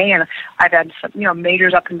today. And I've had some,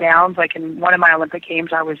 majors up and downs. Like in one of my Olympic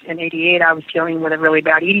Games, I was in '88, I was dealing with a really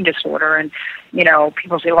bad eating disorder. And,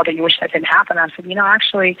 people say, well, do you wish that didn't happen? I said,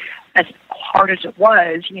 actually, as hard as it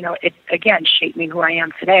was, it, again, shaped me who I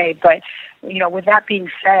am today. But, with that being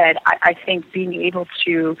said, I think being able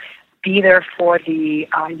to be there for the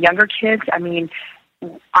younger kids, I mean,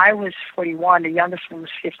 I was 41, the youngest one was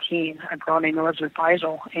 15, a girl named Elizabeth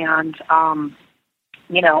Beisel, and,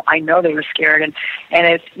 I know they were scared, and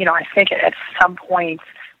it's, I think at some point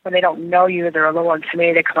when they don't know you, they're a little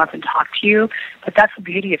intimidated to come up and talk to you, but that's the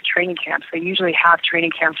beauty of training camps. They usually have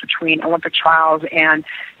training camps between Olympic trials and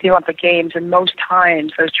the Olympic Games, and most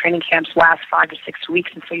times those training camps last 5 to 6 weeks,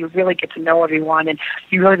 and so you really get to know everyone, and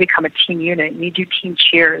you really become a team unit, and you do team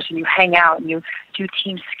cheers, and you hang out, and you do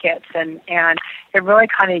team skits, and it really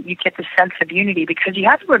kind of, you get the sense of unity, because you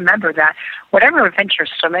have to remember that whatever event you're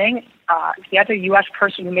swimming, the other U.S.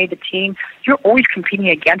 person who made the team, you're always competing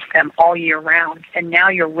against them all year round, and now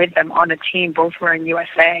you're with them on the team, both wearing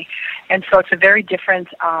USA, and so it's a very different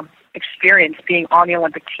experience being on the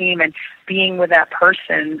Olympic team and being with that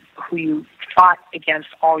person who you fought against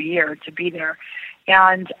all year to be there.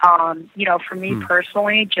 And, for me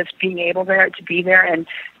personally, just being able to be there and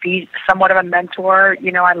be somewhat of a mentor,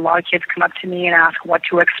 I had a lot of kids come up to me and ask what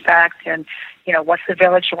to expect and, what's the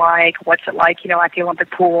village like, what's it like, at the Olympic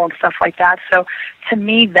pool and stuff like that. So to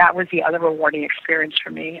me, that was the other rewarding experience for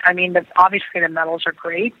me. I mean, obviously the medals are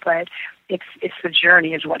great, but it's the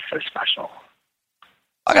journey is what's so special.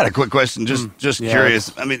 I got a quick question, just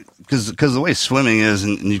curious. I mean, because the way swimming is,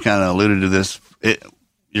 and you kind of alluded to this,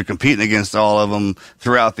 you're competing against all of them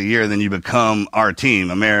throughout the year, then you become our team,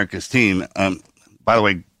 America's team. By the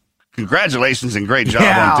way, congratulations and great job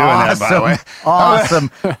on doing that, by the way. Awesome.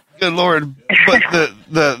 Good Lord. But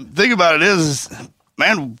the thing about it is,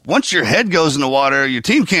 man, once your head goes in the water, your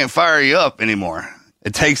team can't fire you up anymore.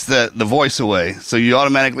 It takes the voice away. So you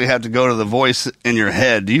automatically have to go to the voice in your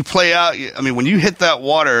head. Do you play out? I mean, when you hit that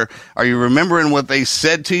water, are you remembering what they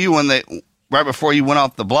said to you right before you went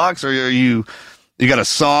off the blocks, or are you got a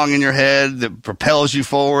song in your head that propels you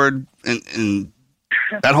forward, and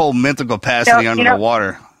that whole mental capacity under the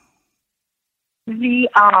water? You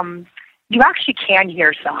actually can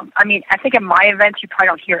hear some. I mean, I think in my events, you probably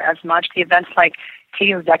don't hear as much. The events like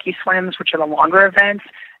Katie Ledecky swims, which are the longer events,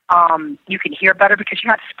 you can hear better because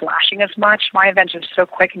you're not splashing as much. My events are so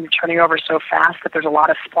quick and you're turning over so fast that there's a lot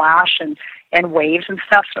of splash and waves and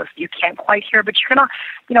stuff, so you can't quite hear. But you're not,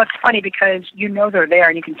 it's funny because they're there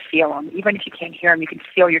and you can feel them. Even if you can't hear them, you can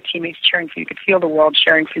feel your teammates cheering for you. You can feel the world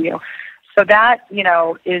cheering for you. So that,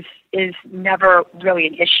 is never really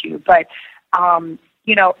an issue. But,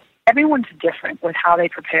 everyone's different with how they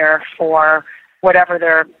prepare for whatever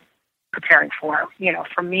they're preparing for.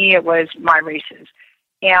 For me, it was my races.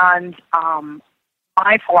 And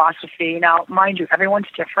my philosophy, now, mind you, everyone's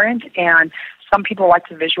different, and some people like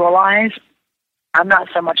to visualize. I'm not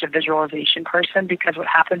so much a visualization person because what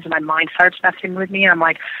happens, my mind starts messing with me, and I'm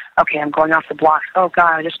like, okay, I'm going off the blocks. Oh,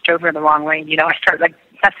 God, I just drove in the wrong lane. I start,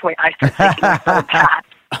 that's the way I start thinking of the path.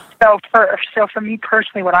 So for me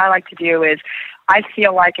personally, what I like to do is I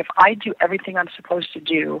feel like if I do everything I'm supposed to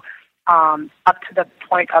do up to the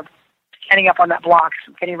point of standing up on that blocks,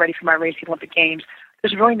 getting ready for my race, the Olympic Games,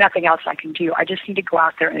 there's really nothing else I can do. I just need to go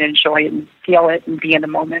out there and enjoy it and feel it and be in the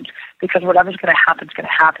moment, because whatever's going to happen is going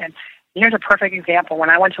to happen. Here's a perfect example. When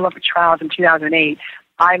I went to Olympic trials in 2008,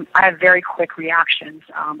 I have very quick reactions.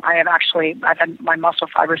 I've had my muscle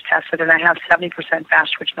fibers tested, and I have 70%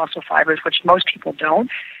 fast twitch muscle fibers, which most people don't.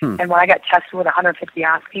 And when I got tested with 150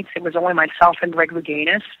 athletes, it was only myself and Greg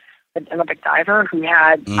Louganis, an Olympic diver, who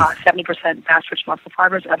had 70% fast twitch muscle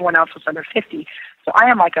fibers. Everyone else was under 50. So I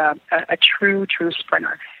am like a true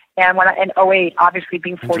sprinter. And in 2008, obviously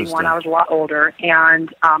being 41, I was a lot older,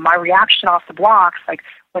 and my reaction off the blocks, like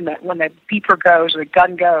when the beeper goes or the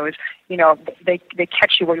gun goes, they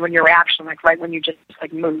catch you when your reaction, like right when you just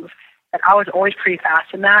like move. And I was always pretty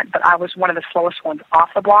fast in that, but I was one of the slowest ones off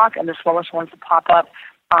the block and the slowest ones to pop up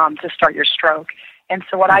to start your stroke. And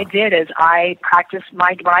so what I did is I practiced when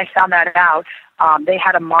I found that out, they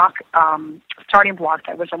had a mock starting block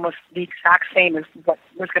that was almost the exact same as what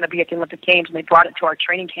was going to be at the Olympic Games, and they brought it to our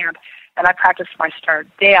training camp. And I practiced my start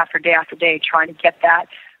day after day after day trying to get that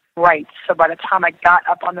right. So by the time I got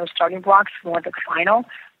up on those starting blocks for the Olympic final,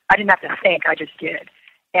 I didn't have to think, I just did.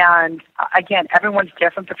 And again, everyone's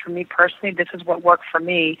different, but for me personally, this is what worked for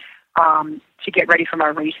me to get ready for my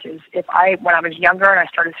races. When I was younger and I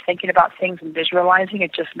started thinking about things and visualizing,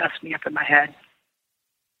 it just messed me up in my head.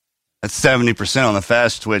 That's 70% on the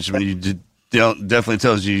fast twitch. I mean, definitely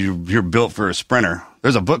tells you you're built for a sprinter.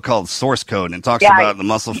 There's a book called Source Code, and it talks about the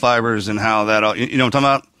muscle fibers and how that all, you know what I'm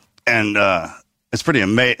talking about? And it's pretty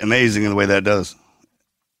amazing in the way that does.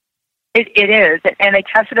 It is, and they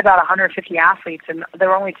tested about 150 athletes, and there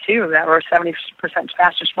were only 2 that were 70%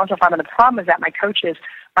 faster muscle fiber. And the problem is that my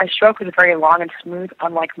stroke was very long and smooth,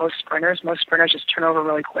 unlike most sprinters. Most sprinters just turn over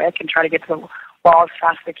really quick and try to get to the wall as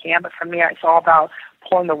fast as they can. But for me, it's all about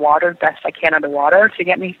pulling the water best I can underwater to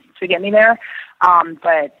get me there.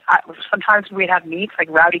 But sometimes we'd have meets, like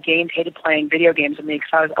Rowdy Gaines hated playing video games with me because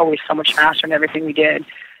I was always so much faster in everything we did.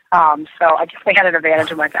 So I definitely had an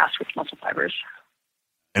advantage of my fast twitch muscle fibers.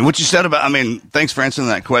 And what you said about, thanks for answering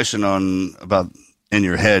that question about in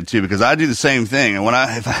your head too, because I do the same thing. And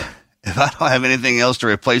if I don't have anything else to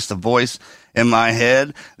replace the voice in my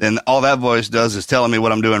head, then all that voice does is telling me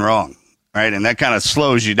what I'm doing wrong. Right. And that kind of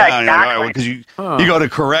slows you down. Exactly. You're like, all right, because you go to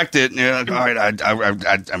correct it and you're like, all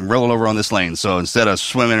right, I'm rolling over on this lane. So instead of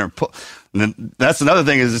swimming or that's another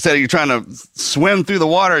thing is instead of you trying to swim through the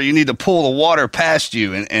water, you need to pull the water past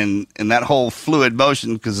you and that whole fluid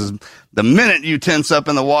motion, because the minute you tense up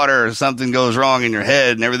in the water or something goes wrong in your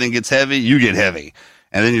head and everything gets heavy, you get heavy.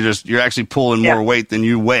 And then you're actually pulling more weight than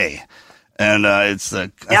you weigh. And that's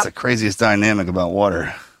the craziest dynamic about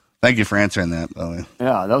water. Thank you for answering that, by the way.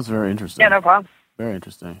 Yeah, that was very interesting. Yeah, no problem. Very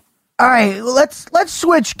interesting. All right, let's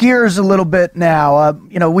switch gears a little bit now.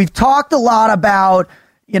 We've talked a lot about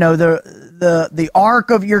the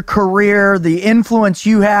arc of your career, the influence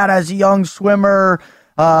you had as a young swimmer,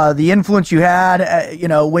 the influence you had,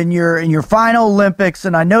 when you're in your final Olympics.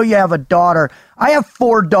 And I know you have a daughter. I have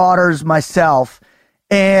 4 daughters myself,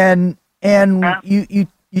 and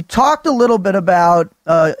you talked a little bit about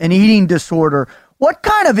an eating disorder. What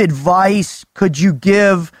kind of advice could you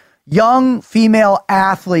give young female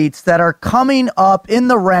athletes that are coming up in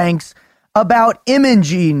the ranks about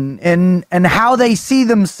imaging and how they see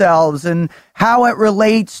themselves and how it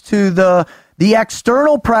relates to the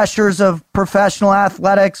external pressures of professional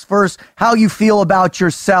athletics versus how you feel about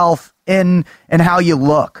yourself and how you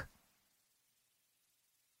look?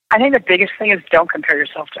 I think the biggest thing is don't compare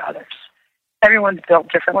yourself to others. Everyone's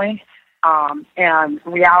built differently. And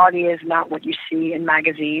reality is not what you see in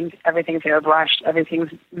magazines. Everything's airbrushed.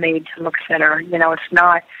 Everything's made to look thinner. It's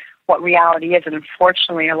not what reality is. And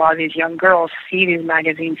unfortunately, a lot of these young girls see these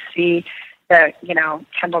magazines, see the,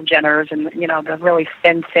 Kendall Jenners and, the really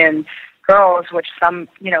thin girls, which some,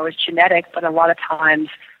 is genetic, but a lot of times,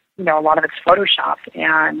 a lot of it's photoshopped.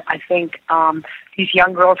 And I think these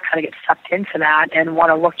young girls kind of get sucked into that and want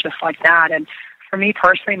to look just like that. And for me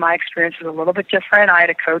personally, my experience was a little bit different. I had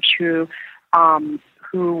a coach who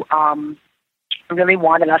really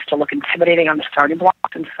wanted us to look intimidating on the starting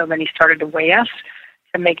blocks, and so then he started to weigh us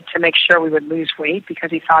to make sure we would lose weight,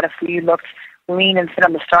 because he thought if we looked lean and fit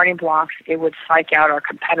on the starting blocks, it would psych out our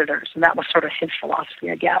competitors, and that was sort of his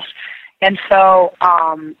philosophy, I guess. And so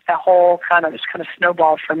that whole kind of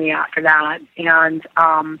snowballed for me after that. And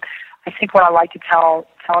I think what I like to tell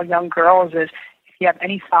young girls is, you have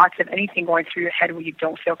any thoughts of anything going through your head where you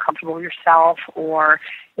don't feel comfortable with yourself, or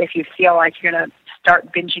if you feel like you're going to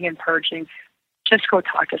start binging and purging, just go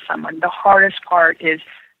talk to someone. The hardest part is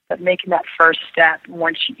that making that first step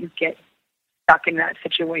once you get stuck in that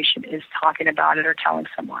situation is talking about it or telling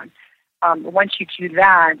someone. Once you do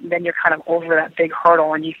that, then you're kind of over that big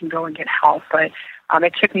hurdle and you can go and get help. But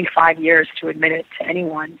it took me 5 years to admit it to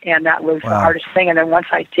anyone, and that was the hardest thing. And then once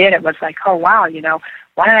I did, it was like, oh, wow,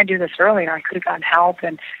 why didn't I do this earlier? I could have gotten help.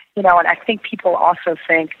 And and I think people also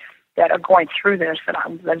think that are going through this,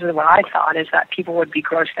 this is what I thought, is that people would be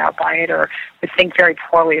grossed out by it or would think very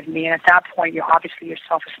poorly of me. And at that point, obviously your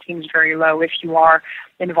self-esteem is very low if you are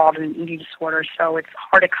involved in an eating disorder. So it's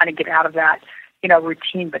hard to kind of get out of that,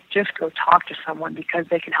 routine, but just go talk to someone because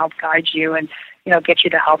they can help guide you and, get you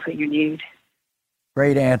the help that you need.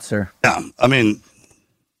 Great answer. Yeah, I mean,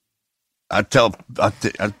 when I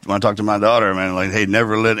talk to my daughter, man, like, hey,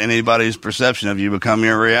 never let anybody's perception of you become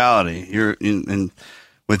your reality.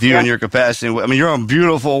 With you and your capacity, I mean, you're a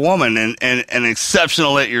beautiful woman and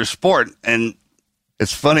exceptional at your sport. And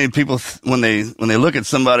it's funny, people when they look at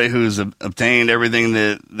somebody who's obtained everything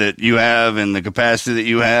that you have and the capacity that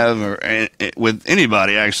you have, or with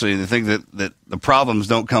anybody actually, they think that the problems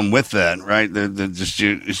don't come with that, right? It's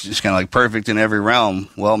just kind of like perfect in every realm.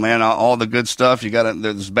 Well, man, all the good stuff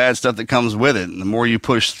there's bad stuff that comes with it, and the more you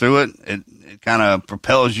push through it, it kind of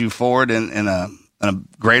propels you forward in a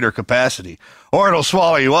greater capacity, or it'll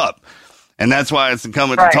swallow you up. And that's why it's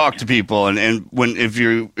incumbent to talk to people. And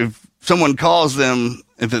if someone calls them,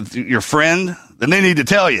 if it's your friend, then they need to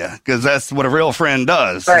tell you, because that's what a real friend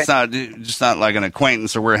does. Right. It's just not like an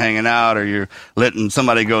acquaintance or we're hanging out or you're letting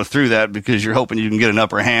somebody go through that because you're hoping you can get an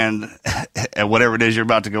upper hand at whatever it is you're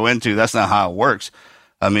about to go into. That's not how it works.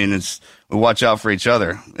 I mean, we watch out for each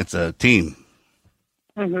other. It's a team.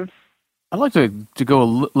 Mm-hmm. I'd like to go a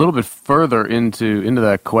little bit further into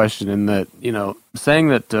that question, in that, saying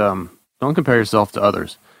that don't compare yourself to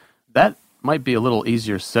others. That might be a little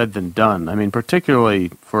easier said than done. I mean, particularly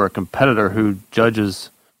for a competitor who judges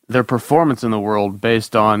their performance in the world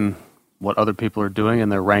based on what other people are doing and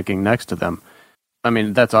their ranking next to them. I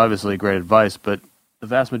mean, that's obviously great advice, but the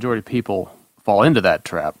vast majority of people fall into that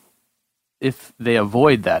trap. If they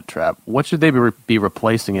avoid that trap, what should they be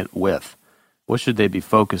replacing it with? What should they be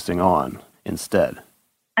focusing on instead?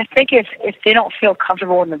 I think if they don't feel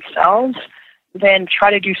comfortable in themselves, then try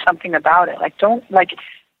to do something about it. Like,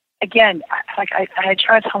 I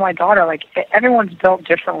try to tell my daughter, like, everyone's built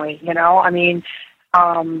differently, I mean,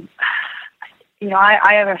 I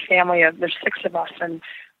have a family there's 6 of us, and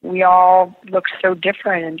we all look so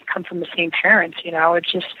different and come from the same parents, it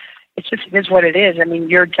is what it is. I mean,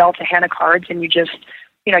 you're dealt a hand of cards, and you just,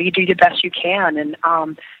 you do the best you can. And,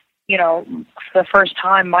 for the first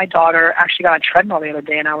time, my daughter actually got on a treadmill the other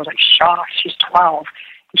day, and I was like shocked. She's 12.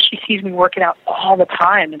 And she sees me working out all the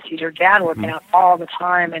time and sees her dad working out all the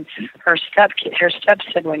time, and her step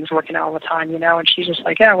siblings working out all the time, and she's just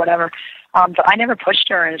like, yeah, whatever. But I never pushed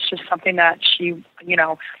her, and it's just something that she,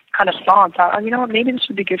 kind of saw and thought, oh, maybe this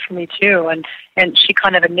would be good for me too. And she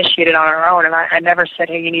kind of initiated on her own, and I never said,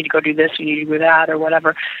 hey, you need to go do this, you need to do that, or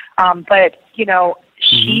whatever. But,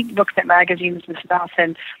 she looks at magazines and stuff,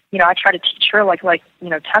 and, I try to teach her, like,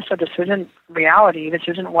 Tessa, this isn't reality. This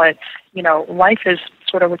isn't what, life is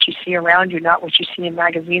sort of what you see around you, not what you see in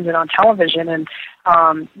magazines and on television. And,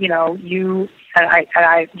 I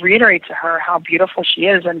reiterate to her how beautiful she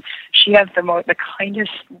is, and she has the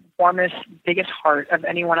kindest, warmest, biggest heart of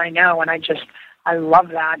anyone I know, and I love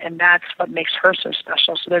that, and that's what makes her so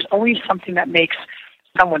special. So there's always something that makes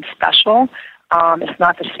someone special. It's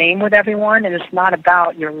not the same with everyone, and it's not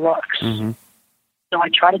about your looks. Mm-hmm. So I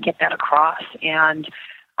try to get that across, and,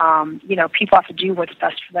 people have to do what's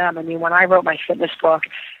best for them. I mean, when I wrote my fitness book,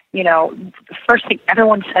 the first thing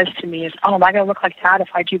everyone says to me is, oh, am I going to look like that if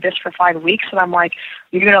I do this for 5 weeks? And I'm like,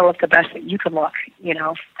 you're going to look the best that you can look,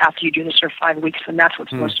 after you do this for 5 weeks, and that's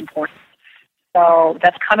what's most important. So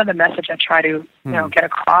that's kind of the message I try to, get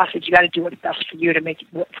across, is you got to do what's best for you to make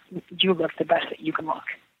you look the best that you can look.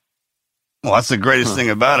 Well, that's the greatest thing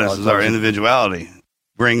about us, is our individuality.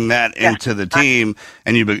 Bring that into the team,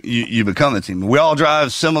 and you become the team. We all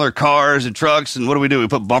drive similar cars and trucks, and what do? We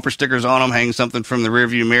put bumper stickers on them, hang something from the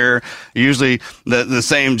rearview mirror, usually the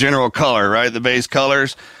same general color, right? The base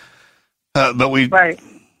colors. But we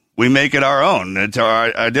make it our own. It's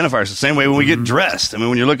our identifiers. The same way when we get dressed. I mean,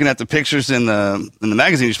 when you're looking at the pictures in the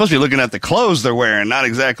magazine, you're supposed to be looking at the clothes they're wearing, not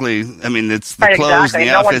exactly. I mean, it's the clothes and the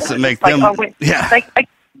outfits that make them. Oh, wait. Yeah.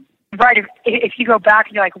 Right. If you go back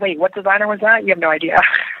and you're like, wait, what designer was that? You have no idea.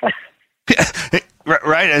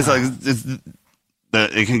 Right. It's like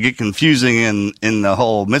it can get confusing in the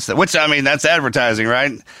whole midst of it, which, I mean, that's advertising,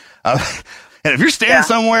 right? And if you're standing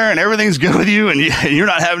somewhere and everything's good with you and you're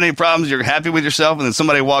not having any problems, you're happy with yourself, and then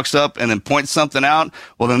somebody walks up and then points something out,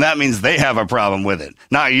 well, then that means they have a problem with it,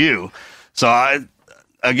 not you. So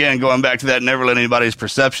again, going back to that, never let anybody's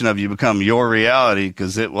perception of you become your reality,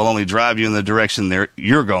 because it will only drive you in the direction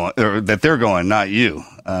you're going, or that they're going, not you.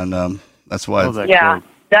 And that's why.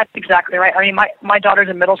 That's exactly right. I mean, my daughter's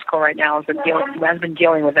in middle school right now, has been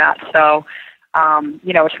dealing with that. So,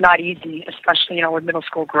 it's not easy, especially, with middle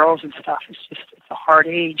school girls and stuff. It's a hard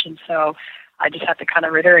age. And so I just have to kind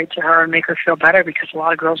of reiterate to her and make her feel better, because a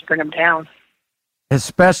lot of girls bring them down.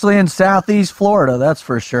 Especially in Southeast Florida, that's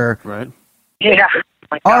for sure. Right. Yeah.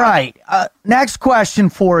 All right. Next question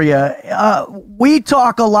for you. We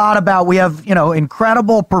talk a lot about, we have,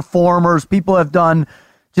 incredible performers. People have done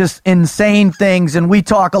just insane things. And we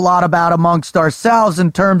talk a lot about amongst ourselves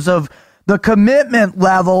in terms of the commitment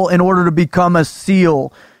level in order to become a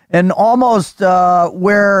SEAL, and almost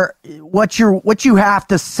what you have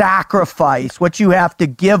to sacrifice, what you have to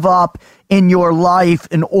give up in your life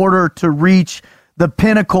in order to reach the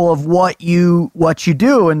pinnacle of what you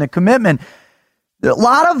do, and the commitment. A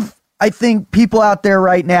lot of, I think, people out there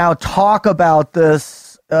right now talk about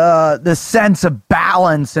this sense of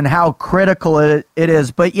balance and how critical it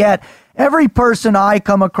is, but yet every person I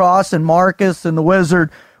come across, and Marcus and the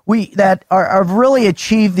Wizard, that have really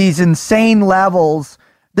achieved these insane levels,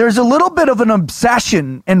 there's a little bit of an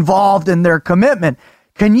obsession involved in their commitment.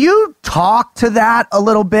 Can you talk to that a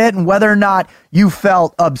little bit, and whether or not you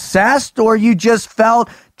felt obsessed or you just felt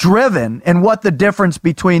driven, and what the difference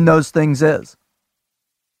between those things is?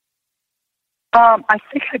 I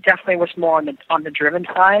think I definitely was more on the driven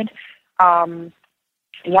side.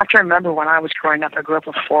 You have to remember, when I was growing up, I grew up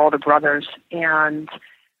with 4 older brothers, and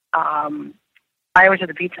I always had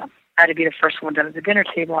to beat them. I had to be the first one down at the dinner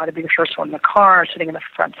table. I had to be the first one in the car, sitting in the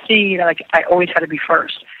front seat. I always had to be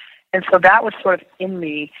first. And so that was sort of in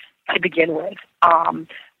me to begin with.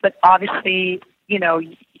 But obviously,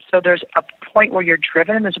 so there's a point where you're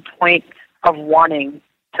driven, and there's a point of wanting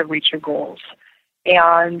to reach your goals.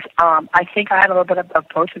 And I think I had a little bit of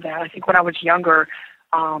both of that. I think when I was younger,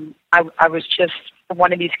 I was just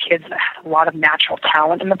one of these kids that had a lot of natural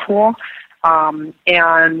talent in the pool.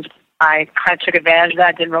 And I kind of took advantage of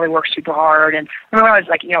that, didn't really work super hard. And I remember when I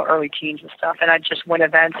was early teens and stuff, and I'd just win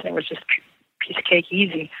events, and it was just piece of cake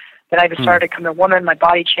easy. Then I started to become a woman, my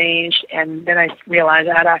body changed, and then I realized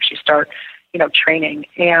I had to actually start, training.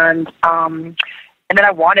 And then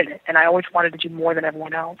I wanted it, and I always wanted to do more than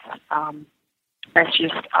everyone else. That's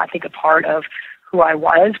just, I think, a part of who I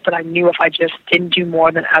was, but I knew if I just didn't do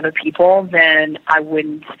more than other people, then I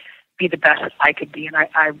wouldn't be the best I could be, and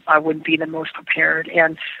I wouldn't be the most prepared.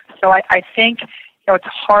 And so I think, it's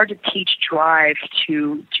hard to teach drive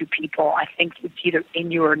to people. I think it's either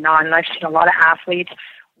in you or not. And I've seen a lot of athletes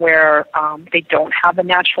where they don't have the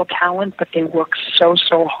natural talent, but they work so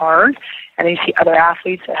hard. And then you see other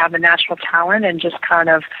athletes that have the natural talent and just kind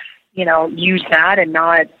of, use that and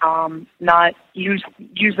not use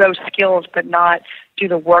those skills, but not do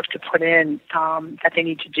the work to put in that they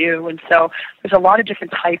need to do. And so there's a lot of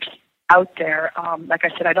different types out there. Like I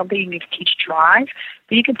said, I don't think you need to teach drive,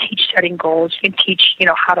 but you can teach setting goals. You can teach,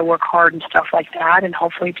 how to work hard and stuff like that, and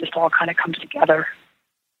hopefully it just all kind of comes together.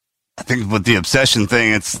 I think with the obsession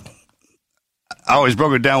thing, I always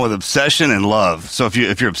broke it down with obsession and love. So if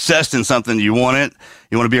you're obsessed in something, you want it,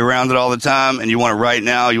 you want to be around it all the time, and you want it right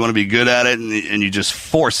now, you want to be good at it, and you just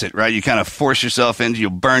force it, right? You kind of force yourself you'll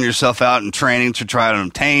burn yourself out in training to try to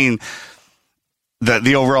obtain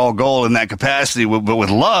the overall goal in that capacity. But with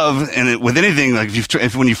love and with anything, like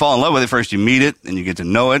when you fall in love with it, first you meet it and you get to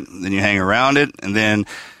know it, then you hang around it, and then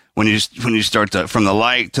when you start from the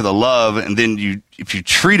like to the love, and then if you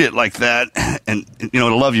treat it like that, and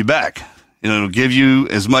it'll love you back. It'll give you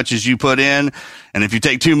as much as you put in, and if you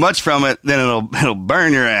take too much from it, then it'll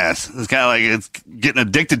burn your ass. It's kind of like it's getting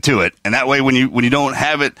addicted to it, and that way when you don't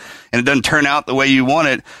have it and it doesn't turn out the way you want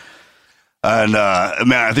it, and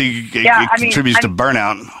I think it contributes to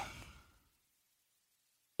burnout.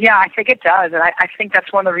 Yeah, I think it does, and I think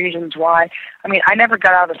that's one of the reasons why. I never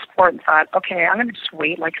got out of the sport and thought, okay, I'm going to just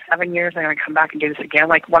wait like 7 years, and I'm going to come back and do this again.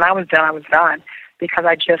 Like when I was done, I was done, because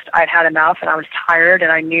I'd had enough, and I was tired,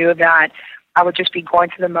 and I knew that I would just be going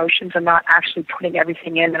through the motions and not actually putting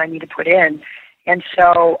everything in that I need to put in. And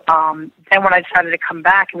so then when I decided to come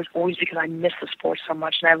back, it was always because I missed the sport so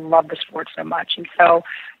much, and I love the sport so much. And so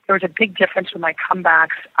there was a big difference with my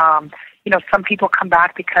comebacks. Some people come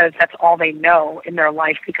back because that's all they know in their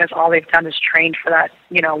life, because all they've done is trained for that,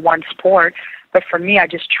 one sport. But for me, I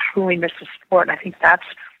just truly missed the sport, and I think that's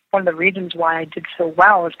one of the reasons why I did so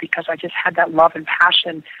well, is because I just had that love and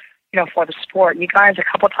passion, for the sport. And you guys a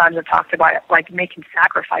couple of times have talked about it, like making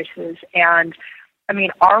sacrifices. And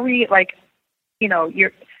are we I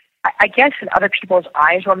guess in other people's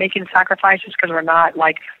eyes we're making sacrifices because we're not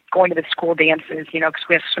like going to the school dances, because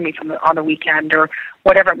we have swimming on the weekend or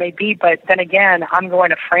whatever it may be. But then again, I'm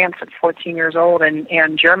going to France at 14 years old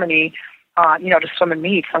and Germany to swim and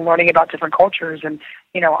meets and learning about different cultures. And,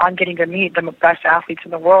 I'm getting to meet the best athletes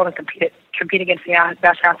in the world and compete against the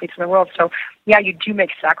best athletes in the world. So, yeah, you do make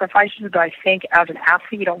sacrifices, but I think as an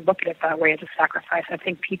athlete, you don't look at it that way as a sacrifice. I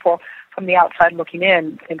think people from the outside looking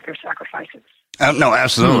in think they're sacrifices. No,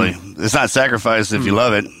 absolutely. It's not sacrifice if you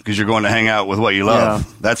love it, because you're going to hang out with what you love.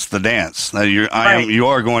 Yeah. That's the dance. Now you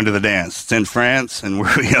are going to the dance. It's in France, and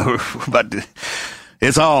we're about to.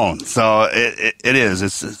 It's on. So it is.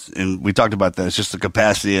 It's and we talked about that. It's just the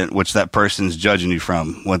capacity at which that person's judging you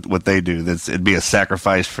from what they do. It'd be a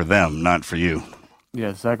sacrifice for them, not for you.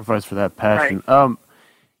 Yeah, sacrifice for that passion. Right.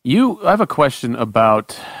 I have a question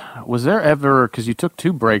about, was there ever, because you took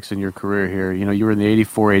 2 breaks in your career here, you were in the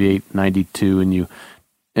 84, 88, 92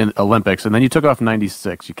 in Olympics, and then you took off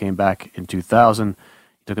 96. You came back in 2000, you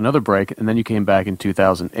took another break, and then you came back in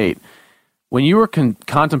 2008. When you were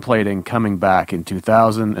contemplating coming back in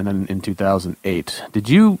 2000 and then in 2008, did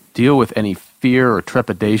you deal with any fear or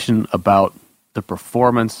trepidation about the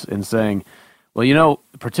performance and saying, well,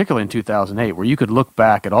 particularly in 2008, where you could look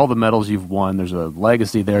back at all the medals you've won, there's a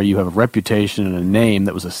legacy there, you have a reputation and a name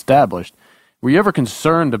that was established. Were you ever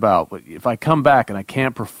concerned about, if I come back and I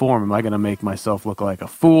can't perform, am I going to make myself look like a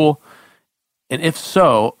fool? And if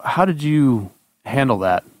so, how did you handle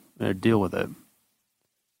that or deal with it?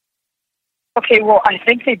 Okay, well, I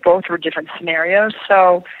think they both were different scenarios.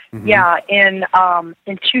 So, yeah, in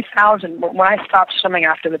 2000, when I stopped swimming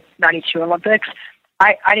after the 92 Olympics,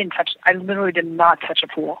 I literally did not touch a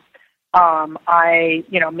pool.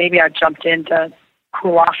 Maybe I jumped in to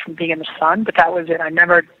cool off from being in the sun, but that was it. I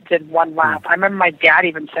never did one lap. I remember my dad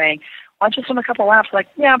even saying, why don't you swim a couple laps? Like,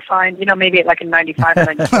 yeah, I'm fine. Maybe like in 95 or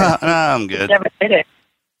 96. I'm good. Never did it.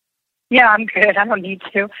 Yeah, I'm good. I don't need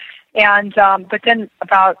to. And but then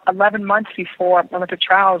about 11 months before Olympic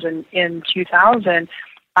trials in 2000,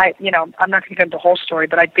 I'm not going to go into the whole story,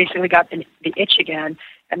 but I basically got the itch again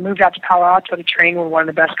and moved out to Palo Alto to train with one of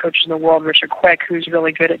the best coaches in the world, Richard Quick, who's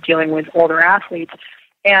really good at dealing with older athletes.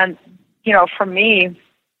 And, for me,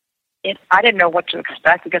 I didn't know what to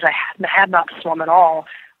expect because I had not swum at all.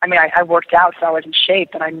 I mean, I worked out, so I was in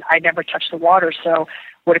shape, but I never touched the water. So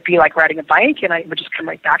would it be like riding a bike and it would just come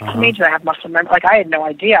right back to me? Did I have muscle memory? Like, I had no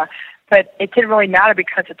idea. But it didn't really matter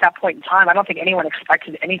because at that point in time, I don't think anyone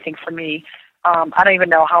expected anything from me. I don't even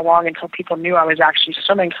know how long until people knew I was actually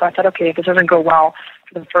swimming. So I thought, okay, if it doesn't go well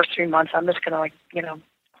for the first 3 months, I'm just going to,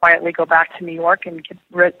 quietly go back to New York and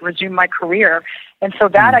resume my career. And so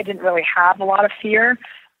that I didn't really have a lot of fear.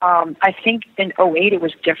 I think in 2008 it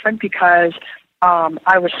was different because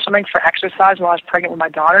I was swimming for exercise while I was pregnant with my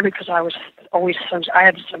daughter because I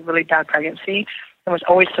had some really bad pregnancy. I was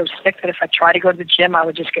always so sick that if I tried to go to the gym, I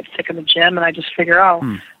would just get sick in the gym, and I just figure, go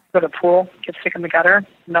to the pool, get sick in the gutter,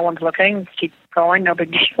 no one's looking, keep going, no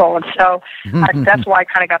big deal. And so that's why I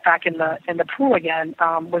kind of got back in the pool again,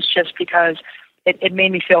 was just because it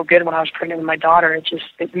made me feel good when I was pregnant with my daughter.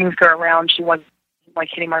 It moved her around. She wasn't like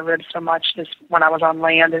hitting my ribs so much as when I was on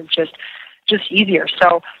land. It's just easier.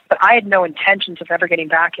 So, but I had no intentions of ever getting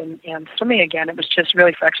back and swimming again. It was just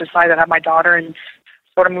really for exercise. I'd have my daughter and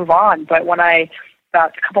sort of move on. But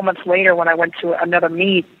about a couple months later, when I went to another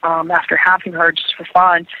meet after having her just for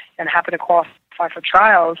fun and happened to qualify for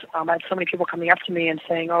trials, I had so many people coming up to me and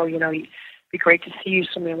saying, "Oh, it'd be great to see you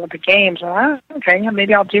swim the Olympic Games." Okay,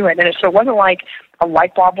 maybe I'll do it. And so it wasn't like a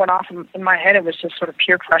light bulb went off in my head. It was just sort of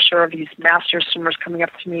peer pressure of these master swimmers coming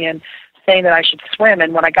up to me and saying that I should swim.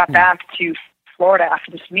 And when I got back to Florida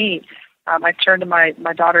after this meet, I turned to my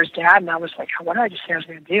daughter's dad and I was like, "What did I just say I was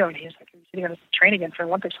going to do?" And he was like, "You're going to train again for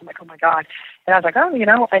Olympics." I'm like, "Oh my God." And I was like,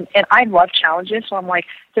 and I love challenges. So I'm like,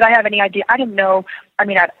 did I have any idea? I didn't know. I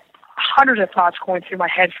mean, I had hundreds of thoughts going through my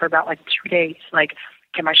head for about 2 days. Like,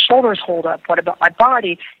 can my shoulders hold up? What about my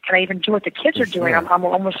body? Can I even do what the kids are doing? I'm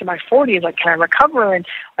almost in my 40s. Like, can I recover? And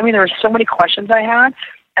I mean, there were so many questions I had,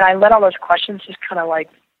 and I let all those questions just kind of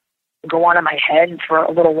go on in my head for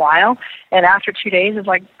a little while. And after 2 days, it's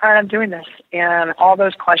like, all right, I'm doing this. And all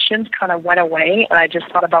those questions kind of went away, and I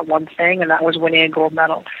just thought about one thing, and that was winning a gold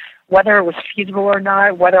medal. Whether it was feasible or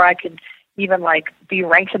not, whether I could even be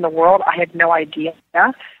ranked in the world, I had no idea.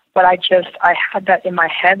 But I had that in my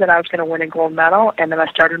head that I was going to win a gold medal, and then I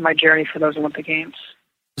started my journey for those Olympic Games.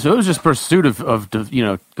 So it was just pursuit of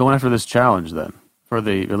going after this challenge then, at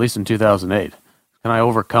least in 2008. Can I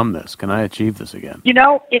overcome this? Can I achieve this again?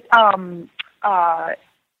 I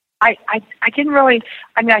didn't really.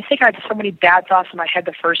 I mean, I think I had so many bad thoughts in my head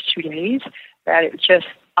the first 2 days that it just.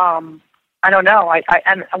 I don't know.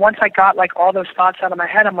 And once I got all those thoughts out of my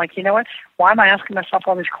head, I'm like, you know what? Why am I asking myself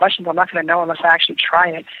all these questions? I'm not going to know unless I actually try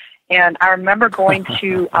it. And I remember going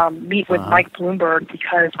to meet with Mike Bloomberg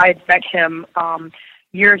because I had met him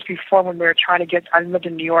years before when we were trying to get, I lived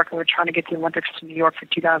in New York and we were trying to get the Olympics to New York for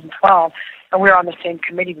 2012, and we were on the same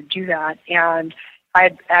committee to do that. And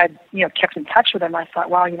I had kept in touch with him. I thought,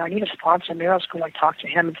 well, I need a sponsor. Maybe I was going to talk to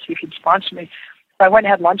him and see if he'd sponsor me. So I went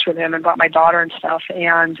and had lunch with him and brought my daughter and stuff.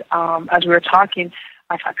 And as we were talking,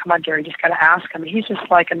 I thought, come on, Jerry, you just got to ask him. He's just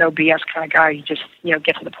like a no BS kind of guy. He just,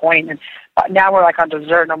 get to the point. And now we're like on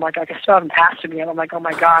dessert, and I'm like, I still haven't passed him yet. I'm like, oh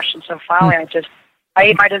my gosh. And so finally I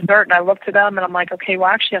ate my dessert, and I looked at him, and I'm like, okay, well,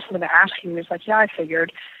 actually, I have something to ask you. He was like, yeah, I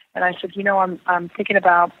figured. And I said, I'm thinking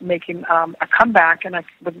about making a comeback, and I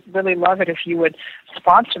would really love it if you would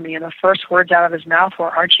sponsor me. And the first words out of his mouth were,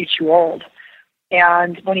 aren't you too old?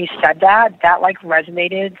 And when he said that like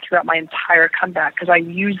resonated throughout my entire comeback, because I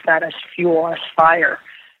used that as fuel, as fire,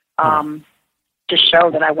 to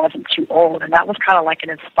show that I wasn't too old. And that was kind of like an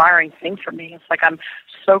inspiring thing for me. It's like, I'm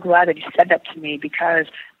so glad that he said that to me, because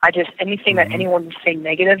anything that anyone would say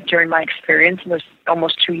negative during my experience in those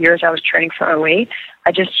almost 2 years I was training for 08,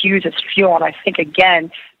 I just use as fuel. And I think,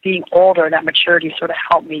 again, being older, that maturity sort of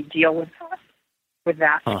helped me deal with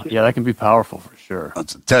that. Yeah, that can be powerful for sure.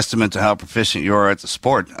 It's a testament to how proficient you are at the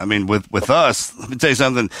sport. I mean, with us, let me tell you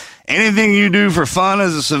something. Anything you do for fun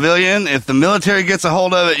as a civilian, if the military gets a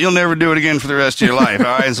hold of it, you'll never do it again for the rest of your life. All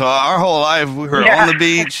right. So our whole life, we were on the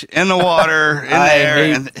beach, in the water, in the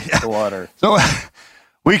air. The water. So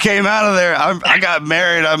we came out of there. I got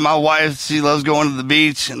married. My wife, she loves going to the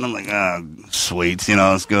beach. And I'm like, oh, sweet.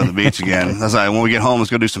 Let's go to the beach again. That's like, when we get home,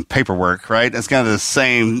 let's go do some paperwork, right? That's kind of the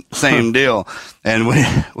same deal. And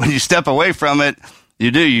when you step away from it,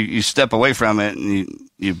 you step away from it, and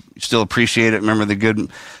you still appreciate it. Remember the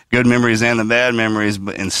good memories and the bad memories.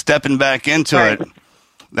 But in stepping back into it,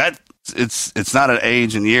 it's not an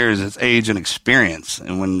age and years, it's age and experience.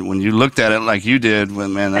 And when you looked at it like you did,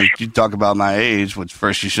 you talk about my age, which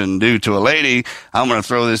first you shouldn't do to a lady, I'm going to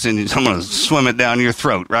throw this in, I'm going to swim it down your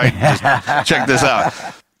throat, right? Just check this out.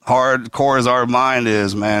 Hardcore as our mind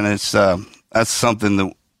is, man, it's that's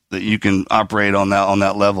something that you can operate on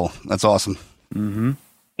that level. That's awesome. Mm-hmm.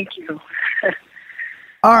 Thank you.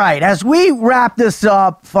 All right, as we wrap this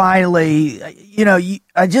up, finally,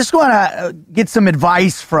 I just want to get some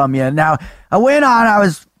advice from you. Now, I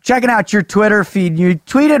was checking out your Twitter feed, and you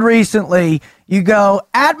tweeted recently, you go,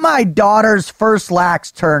 at my daughter's first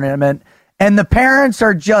lax tournament, and the parents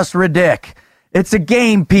are just ridiculous. It's a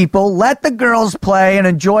game, people. Let the girls play and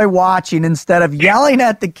enjoy watching instead of yelling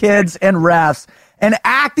at the kids and refs and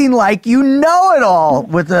acting like you know it all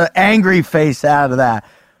with an angry face out of that.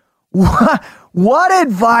 What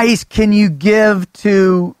advice can you give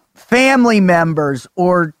to family members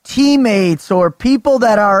or teammates or people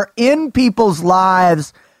that are in people's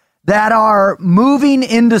lives that are moving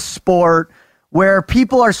into sport where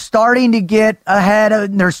people are starting to get ahead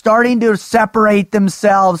and they're starting to separate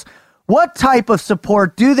themselves? What type of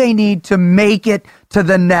support do they need to make it to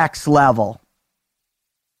the next level?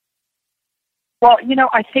 Well,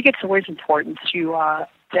 I think it's always important to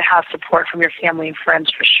have support from your family and friends,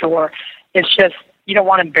 for sure. It's just, you don't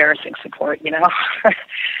want embarrassing support, And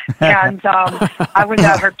I was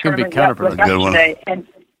at her tournament yesterday, and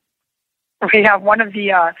we have one of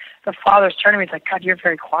the father's tournament. He's like, God, you're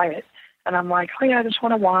very quiet. And I'm like, oh yeah, I just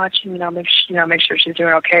want to watch and make sure she's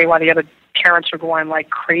doing okay, while the other parents are going like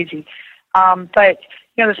crazy. But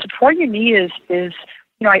the support you need is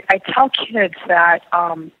I tell kids that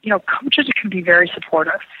coaches can be very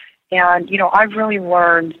supportive. And, I've really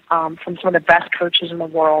learned from some of the best coaches in the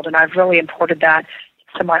world, and I've really imported that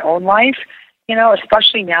to my own life,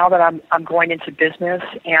 especially now that I'm going into business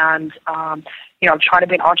and, I'm trying to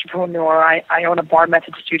be an entrepreneur. I own a bar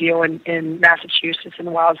method studio in Massachusetts,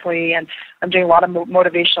 in Wellesley, and I'm doing a lot of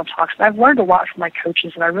motivational talks. And I've learned a lot from my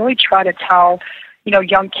coaches, and I really try to tell,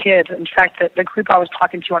 young kids. In fact, the group I was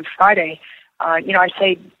talking to on Friday, I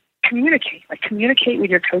say, communicate with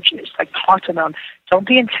your coaches, talk to them. Don't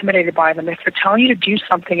be intimidated by them. If they're telling you to do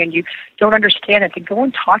something and you don't understand it, then go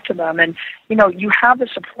and talk to them. And, you have the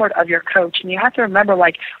support of your coach, and you have to remember,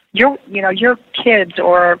 your kids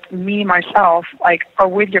or me, myself, are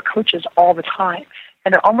with your coaches all the time.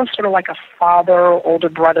 And they're almost sort of like a father or older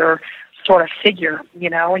brother sort of figure,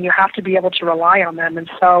 and you have to be able to rely on them. And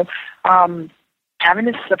so, having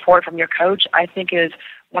this support from your coach, I think, is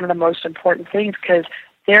one of the most important things, because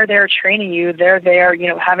they're there training you. They're there,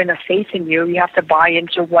 having a faith in you. You have to buy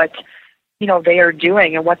into what, they are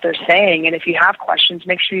doing and what they're saying. And if you have questions,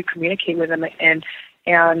 make sure you communicate with them and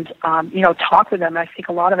talk with them. I think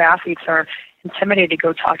a lot of athletes are intimidated to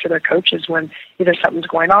go talk to their coaches when either something's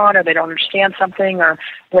going on or they don't understand something or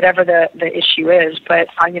whatever the issue is. But,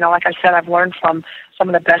 like I said, I've learned from some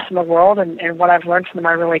of the best in the world, and what I've learned from them,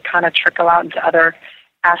 I really kind of trickle out into other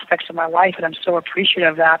aspects of my life, and I'm so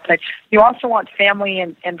appreciative of that. But you also want family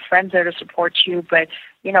and friends there to support you. But,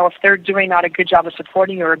 if they're doing not a good job of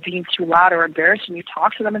supporting you or being too loud or embarrassing, you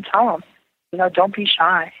talk to them and tell them, don't be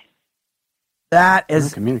shy. That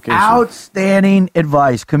is outstanding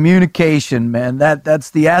advice. Communication, man.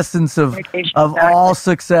 That's the essence of all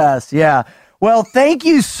success. Yeah. Well, thank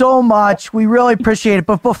you so much. We really appreciate it.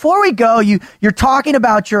 But before we go, you're talking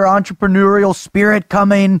about your entrepreneurial spirit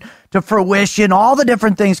coming to fruition, all the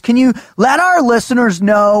different things. Can you let our listeners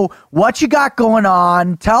know what you got going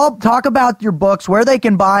on? Talk about your books, where they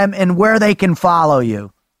can buy them, and where they can follow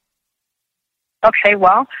you. Okay,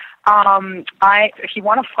 well, if you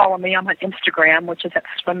want to follow me, I'm on Instagram, which is at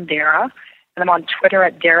SwimDara, and I'm on Twitter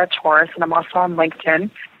at Dara Torres, and I'm also on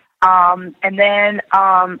LinkedIn.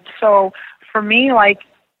 So for me, I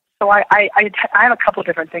have a couple of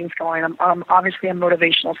different things going. I'm obviously a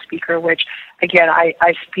motivational speaker, which again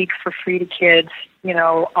I speak for free to kids,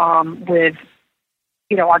 with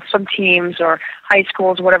on some teams or high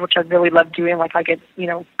schools, whatever, which I really love doing. Like I get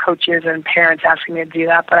coaches and parents asking me to do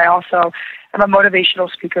that, but I also am a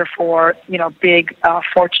motivational speaker for big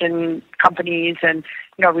Fortune companies. And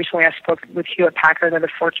recently I spoke with Hewlett Packard. They're the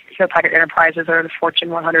Hewlett Packard Enterprises. They're the Fortune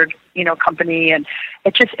 100 company, and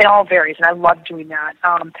it all varies. And I love doing that.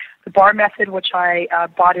 The bar method, which I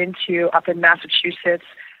bought into up in Massachusetts,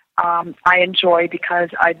 I enjoy because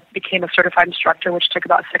I became a certified instructor, which took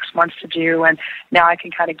about 6 months to do, and now I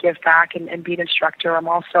can kind of give back and be an instructor. I'm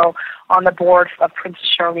also on the board of Princess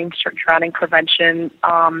Charlene's Drowning Prevention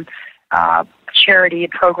charity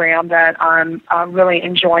program that I'm really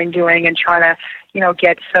enjoying doing and trying to,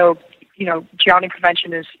 get so, drowning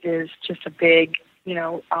prevention is just a big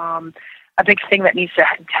thing that needs to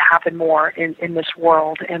happen more in this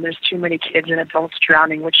world. And there's too many kids and adults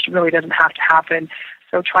drowning, which really doesn't have to happen.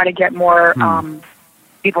 So trying to get more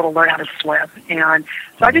people to learn how to swim. And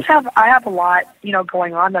so I have a lot,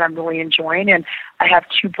 going on that I'm really enjoying. And I have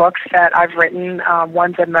 2 books that I've written.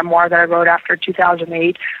 One's a memoir that I wrote after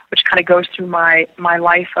 2008, which kind of goes through my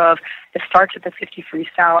life of, it starts at the 50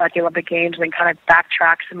 freestyle at the Olympic Games and then kind of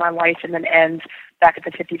backtracks in my life and then ends back at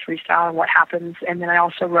the 50 freestyle and what happens. And then I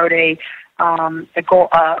also wrote a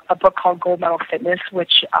book called Gold Medal Fitness,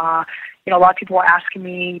 which, a lot of people are asking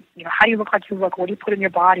me, how do you look like you look? What do you put in your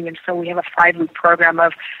body? And so we have a 5-week program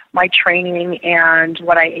of my training and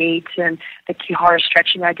what I ate and the key hard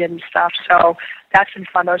stretching I did and stuff. So that's been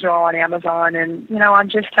fun. Those are all on Amazon. And, I'm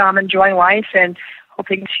just enjoying life and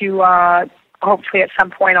hoping to hopefully at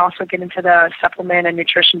some point also get into the supplement and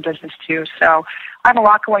nutrition business too. So I have a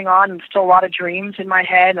lot going on and still a lot of dreams in my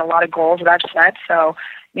head and a lot of goals that I've set. So,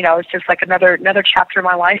 it's just like another chapter of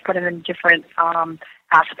my life, but in a different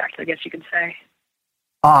aspect, I guess you could say.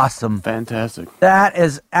 Awesome. Fantastic. That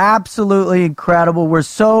is absolutely incredible. We're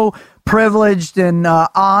so privileged and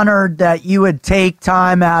honored that you would take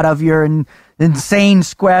time out of your insane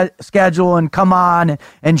schedule and come on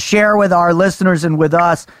and share with our listeners and with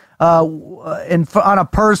us. On a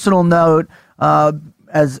personal note,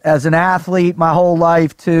 as an athlete my whole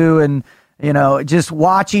life too, and just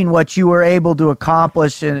watching what you were able to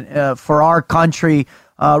accomplish for our country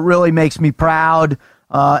really makes me proud,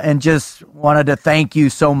 and just wanted to thank you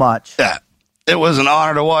so much. Yeah, it was an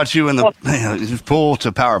honor to watch you in the pool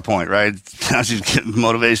to PowerPoint, right? Now she's getting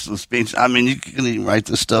motivational speech. I mean, you can even write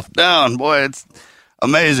this stuff down. Boy, it's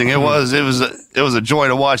amazing. It was a joy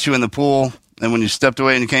to watch you in the pool. And when you stepped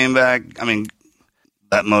away and you came back, I mean,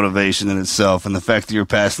 that motivation in itself, and the fact that you're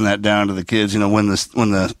passing that down to the kids, when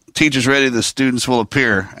the teacher's ready, the students will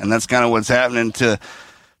appear, and that's kind of what's happening to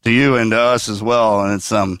you and to us as well. And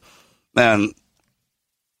it's man,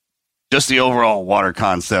 just the overall water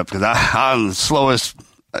concept, because I'm the slowest.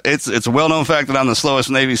 It's a well-known fact that I'm the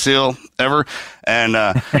slowest Navy SEAL ever, and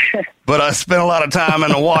but I spent a lot of time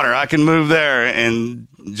in the water. I can move there, and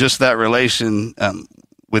just that relation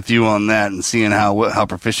with you on that, and seeing how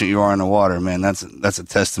proficient you are in the water, man, that's a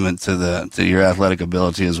testament to your athletic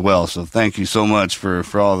ability as well. So thank you so much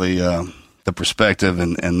for all the perspective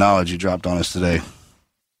and knowledge you dropped on us today.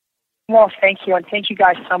 Well, thank you, and thank you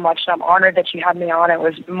guys so much. I'm honored that you had me on. It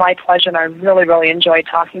was my pleasure, and I really, really enjoyed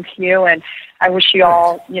talking to you. And I wish you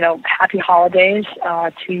all, happy holidays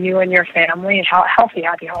to you and your family, and healthy,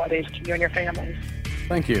 happy holidays to you and your families.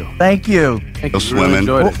 Thank you. Thank you. Go swimming.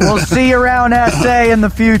 Really we'll see you around SA in the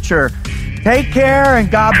future. Take care,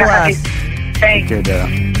 and God bless. Thank you, Dara.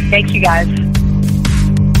 Thank you, guys.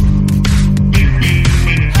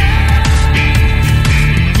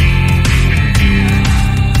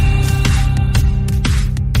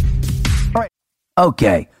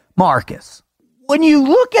 Okay, Marcus, when you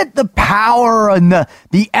look at the power and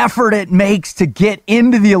the effort it makes to get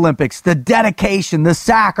into the Olympics, the dedication, the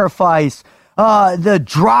sacrifice, the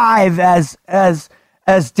drive, as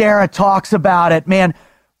Dara talks about it, man.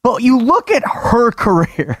 But you look at her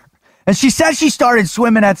career, and she says she started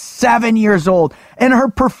swimming at 7 years old, and her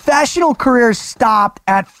professional career stopped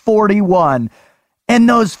at 41. And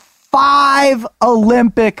those 5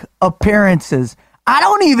 Olympic appearances, I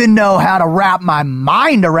don't even know how to wrap my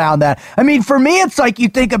mind around that. I mean, for me, it's like you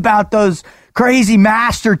think about those crazy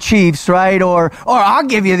Master Chiefs, right? Or I'll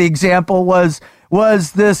give you the example was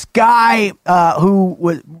this guy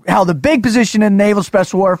who held a big position in Naval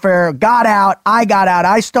Special Warfare, got out,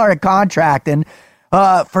 I started contracting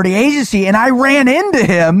for the agency, and I ran into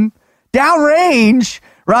him downrange,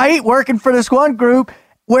 right, working for this one group,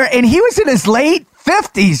 and he was in his late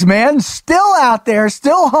 50s, man, still out there,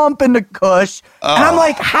 still humping the cush, and I'm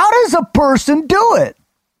like, how does a person do it?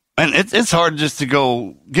 And it's hard just to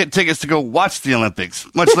go get tickets to go watch the Olympics,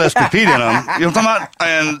 much less compete in them. You know what I'm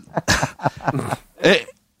talking about? And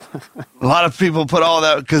a lot of people put all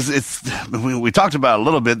that because we talked about a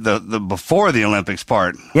little bit the before the Olympics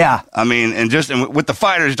part. Yeah, I mean, and with the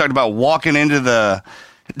fighters, you talked about walking into the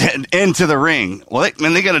ring. Well,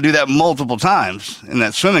 they got to do that multiple times in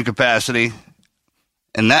that swimming capacity,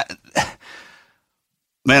 and that,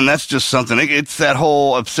 man, that's just something. It's that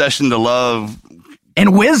whole obsession to love.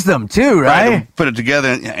 And wisdom, too, right? To put it together.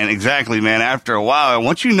 And exactly, man, after a while,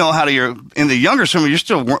 once you know how in the younger swimmer, you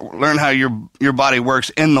still learn how your body works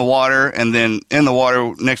in the water and then in the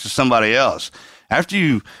water next to somebody else. After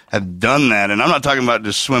you have done that, and I'm not talking about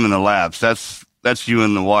just swimming the laps. That's you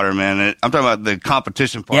in the water, man. I'm talking about the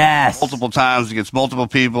competition part. Yes. Multiple times against multiple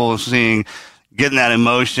people, getting that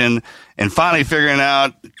emotion, and finally figuring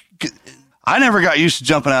out. I never got used to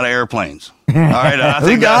jumping out of airplanes. All right, I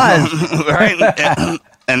think right,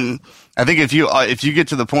 and I think if you get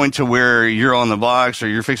to the point to where you're on the box or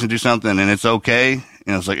you're fixing to do something and it's okay,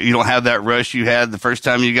 it's like you don't have that rush you had the first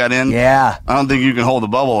time you got in. Yeah, I don't think you can hold the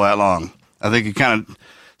bubble that long. I think you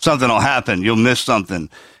something will happen. You'll miss something,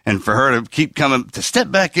 and for her to keep coming to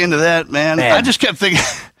step back into that, man. I just kept thinking,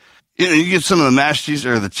 you get some of the Master Chiefs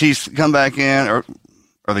or the Chiefs come back in, or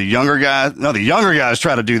the younger guys. No, the younger guys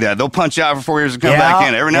try to do that. They'll punch out for 4 years and come back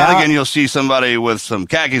in. Every now and again, you'll see somebody with some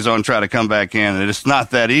khakis on try to come back in, and it's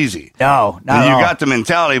not that easy. No, not at all. You got the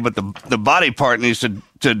mentality, but the body part needs to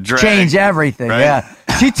drag. Change everything, right? Yeah.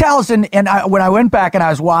 She tells, when I went back and I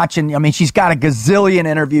was watching, I mean, she's got a gazillion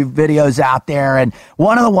interview videos out there, and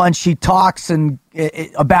one of the ones she talks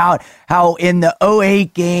about how in the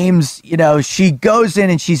 2008 games, she goes in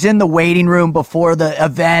and she's in the waiting room before the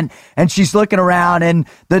event, and she's looking around, and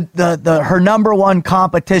her number one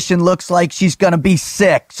competition looks like she's going to be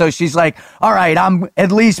sick. So she's like, all right, I'm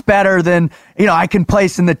at least better than, I can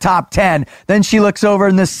place in the top 10. Then she looks over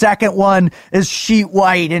and the second one is sheet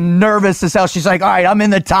white and nervous as hell. She's like, all right, I'm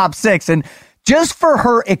in the top 6. And just for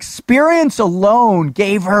her experience alone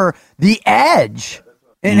gave her the edge.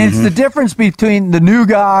 And it's the difference between the new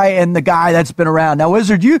guy and the guy that's been around. Now,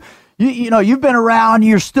 Wizard, you've been around,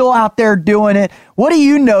 you're still out there doing it. What do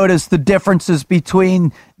you notice the differences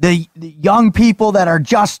between the young people that are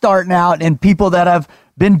just starting out and people that have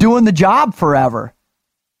been doing the job forever?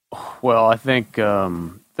 Well, I think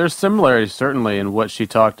there's similarities certainly in what she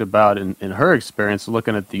talked about in her experience,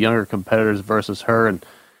 looking at the younger competitors versus her. And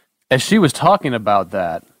as she was talking about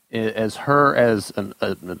that, as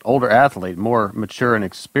an older athlete, more mature and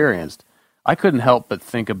experienced, I couldn't help but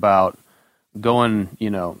think about going,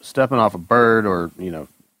 stepping off a bird or,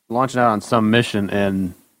 launching out on some mission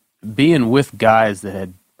and being with guys that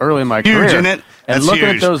had early in my career, and looking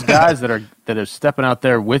at those guys that are stepping out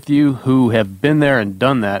there with you who have been there and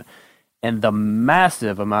done that, and the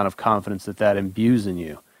massive amount of confidence that imbues in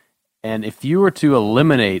you. And if you were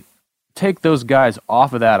to take those guys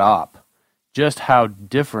off of that op, just how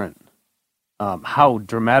different, how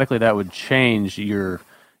dramatically that would change your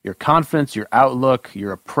confidence, your outlook,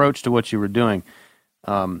 your approach to what you were doing.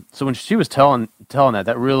 So when she was telling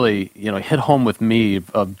that really, hit home with me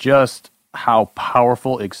of just how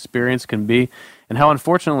powerful experience can be, and how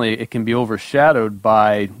unfortunately it can be overshadowed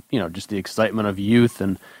by, just the excitement of youth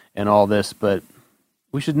and all this. But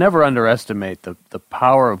we should never underestimate the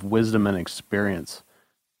power of wisdom and experience.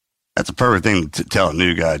 That's a perfect thing to tell a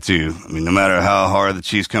new guy, too. I mean, no matter how hard the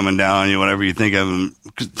Chiefs coming down on you, whatever you think of them,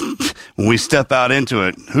 when we step out into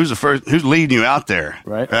it, who's leading you out there?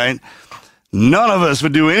 Right? None of us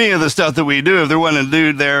would do any of the stuff that we do if there wasn't a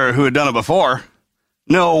dude there who had done it before.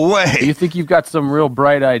 No way. You think you've got some real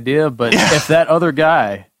bright idea, but if that other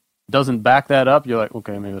guy doesn't back that up, you're like,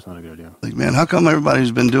 okay, maybe that's not a good idea. Like, man, how come everybody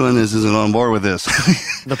who's been doing this isn't on board with this?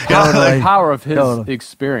 The power of his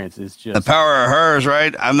experience is just... The power of hers,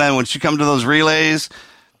 right? I mean, when she comes to those relays,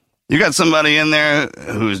 you got somebody in there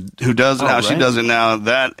who does it how she does it now.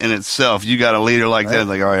 That in itself, you got a leader like that.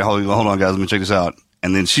 Like, all right, hold on, guys, let me check this out.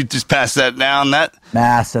 And then she just passed that down. That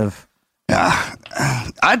massive. Yeah,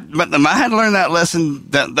 I had to learn that lesson.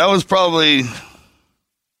 That was probably,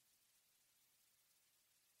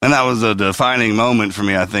 and that was a defining moment for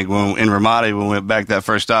me. I think when in Ramadi, when we went back that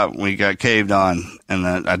first stop, we got caved on, and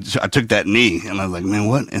I took that knee, and I was like, man,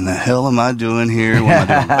 what in the hell am I doing here? What am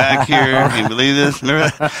I doing back here? Can you believe this? Remember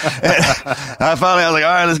that? I was like, all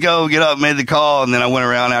right, let's go. Get up, made the call, and then I went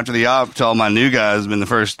around after the op to all my new guys. Been the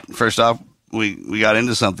first op. We got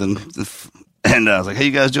into something, and I was like, hey,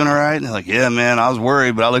 you guys doing all right? And they're like, yeah, man, I was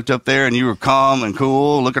worried, but I looked up there and you were calm and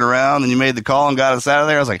cool, looking around, and you made the call and got us out of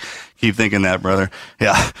there. I was like, keep thinking that, brother.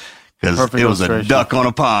 Yeah, because it was a duck on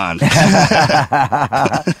a pond. Perfect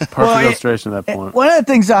illustration at that point. One of the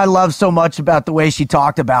things I love so much about the way she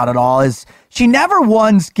talked about it all is she never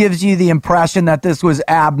once gives you the impression that this was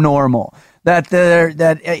abnormal. That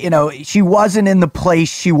she wasn't in the place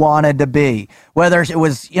she wanted to be, whether it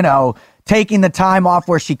was, taking the time off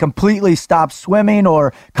where she completely stopped swimming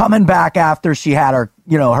or coming back after she had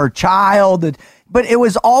her child. But it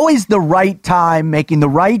was always the right time, making the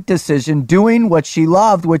right decision, doing what she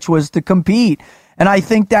loved, which was to compete. And I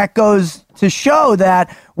think that goes to show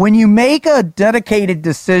that when you make a dedicated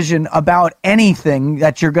decision about anything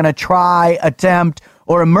that you're going to try, attempt,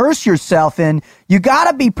 or immerse yourself in, you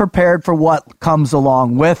got to be prepared for what comes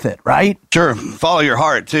along with it, right? Sure. Follow your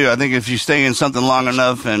heart, too. I think if you stay in something long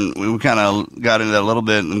enough, and we kind of got into that a little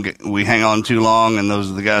bit, and we hang on too long, and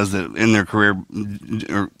those are the guys that in their career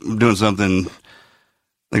are doing something,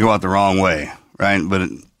 they go out the wrong way, right? But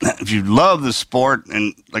if you love the sport,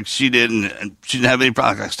 and like she did, and she didn't have any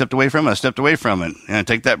problem, I stepped away from it, and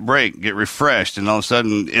take that break, get refreshed, and all of a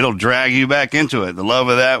sudden it'll drag you back into it. The love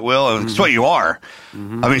of that will, it's what you are.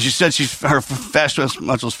 Mm-hmm. I mean, she said her fast twitch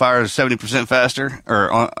muscles fire 70% faster, or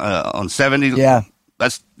on 70. Yeah,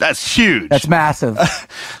 that's huge. That's massive.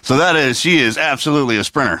 So she is absolutely a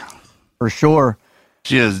sprinter for sure.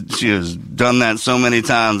 She has done that so many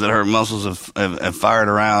times that her muscles have fired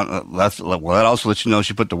around. That also lets you know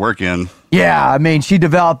she put the work in. Yeah, I mean, she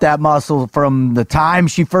developed that muscle from the time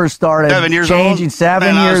she first started 7 years changing. Old?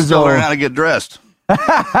 7 Man, years I was still old. learning how to get dressed.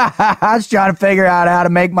 I was trying to figure out how to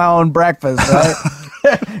make my own breakfast, right?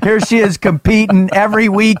 Here she is competing every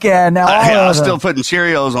weekend. I was still putting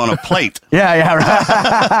Cheerios on a plate. Yeah,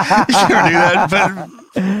 right. You sure do that?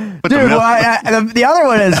 Dude, the other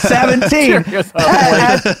one is 17.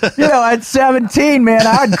 At 17, man,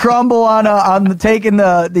 I'd crumble on taking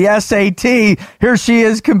the SAT. Here she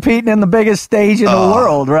is competing in the biggest stage in the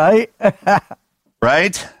world, right?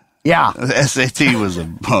 Right? Yeah. The SAT was a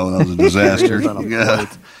disaster.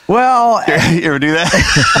 Well, you ever do that?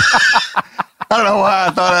 I don't know why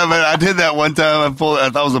I thought of it. I did that one time. I thought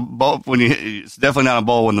it was a bowl it's definitely not a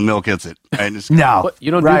bowl when the milk hits it. Right? No. What, you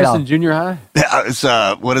don't do this in junior high? Yeah, it's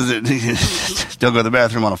what is it? Still go to the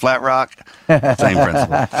bathroom on a flat rock. Same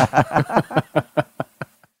principle.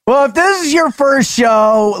 Well, if this is your first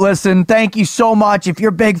show, listen, thank you so much. If you're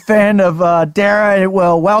a big fan of Dara,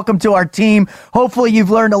 well, welcome to our team. Hopefully you've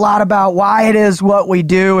learned a lot about why it is what we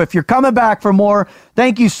do. If you're coming back for more,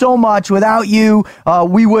 thank you so much. Without you,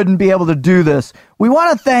 we wouldn't be able to do this. We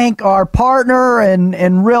want to thank our partner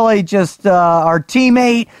and really just our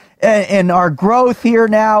teammate and our growth here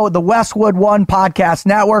now, the Westwood One Podcast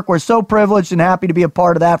Network. We're so privileged and happy to be a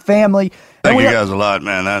part of that family. Thank you guys a lot,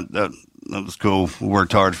 man. That was cool. We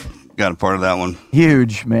worked hard, got a part of that one.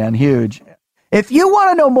 Huge, man, huge. If you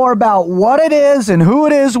want to know more about what it is and who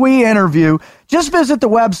it is we interview, just visit the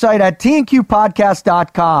website at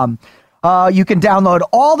tnqpodcast.com. You can download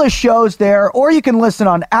all the shows there, or you can listen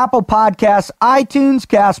on Apple Podcasts, iTunes,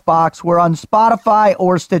 CastBox. We're on Spotify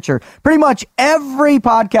or Stitcher. Pretty much every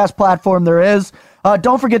podcast platform there is.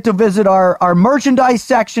 Don't forget to visit our merchandise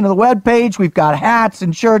section of the webpage. We've got hats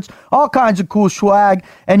and shirts, all kinds of cool swag.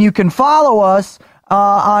 And you can follow us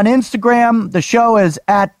on Instagram. The show is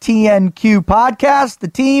at TNQ Podcast. The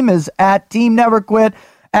team is at Team Never Quit,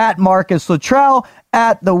 at Marcus Luttrell,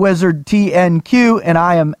 at The Wizard TNQ, and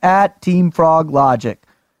I am at Team Frog Logic.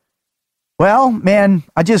 Well, man,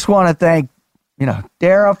 I just want to thank,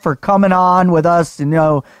 Dara for coming on with us, and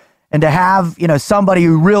to have, somebody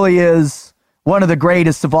who really is one of the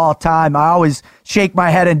greatest of all time. I always shake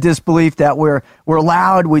my head in disbelief that we're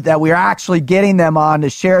allowed, that we're actually getting them on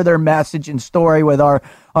to share their message and story with our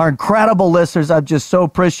incredible listeners. I'm just so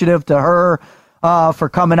appreciative to her, for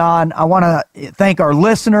coming on. I want to thank our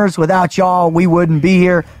listeners. Without y'all, we wouldn't be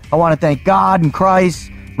here. I want to thank God and Christ,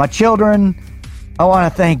 my children. I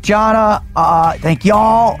want to thank Jonna, thank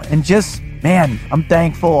y'all, and just, man, I'm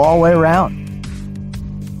thankful all the way around.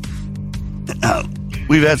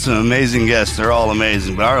 We've had some amazing guests. They're all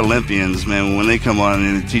amazing. But our Olympians, man, when they come on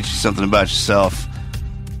and they teach you something about yourself,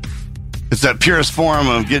 it's that purest form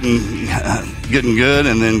of getting good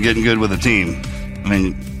and then getting good with a team. I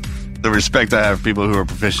mean, the respect I have for people who are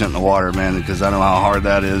proficient in the water, man, because I know how hard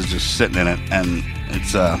that is just sitting in it. And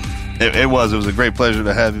it's it was a great pleasure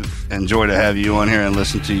to enjoy to have you on here and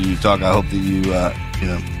listen to you talk. I hope that you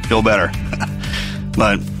feel better.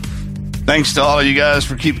 But thanks to all of you guys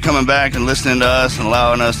for keep coming back and listening to us and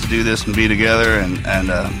allowing us to do this and be together and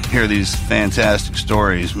hear these fantastic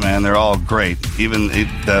stories, man. They're all great. Even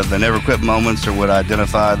the Never Quit moments are what I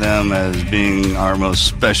identify them as being our most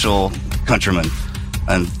special countrymen.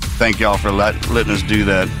 And thank y'all for letting us do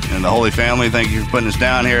that. And the Holy Family, thank you for putting us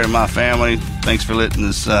down here in my family. Thanks for letting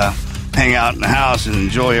us hang out in the house and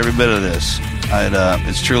enjoy every bit of this.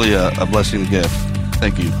 It's truly a blessing and gift.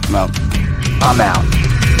 Thank you. I'm out. I'm out.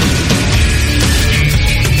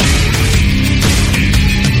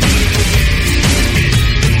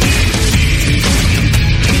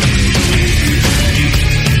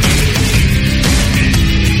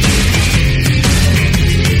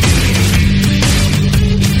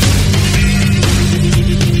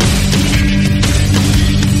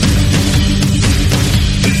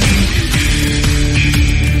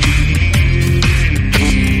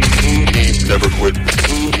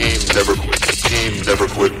 Never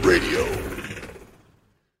Quit Radio.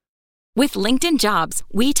 With LinkedIn Jobs,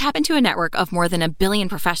 we tap into a network of more than 1 billion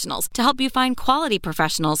professionals to help you find quality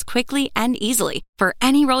professionals quickly and easily for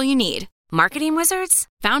any role you need. Marketing wizards?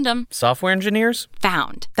 Found them. Software engineers?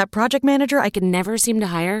 Found. That project manager I could never seem to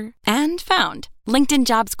hire? And found. LinkedIn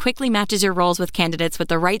Jobs quickly matches your roles with candidates with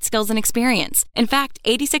the right skills and experience. In fact,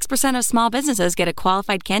 86% of small businesses get a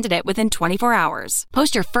qualified candidate within 24 hours.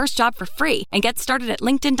 Post your first job for free and get started at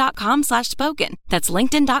linkedin.com/spoken. That's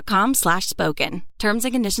linkedin.com/spoken. Terms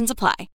and conditions apply.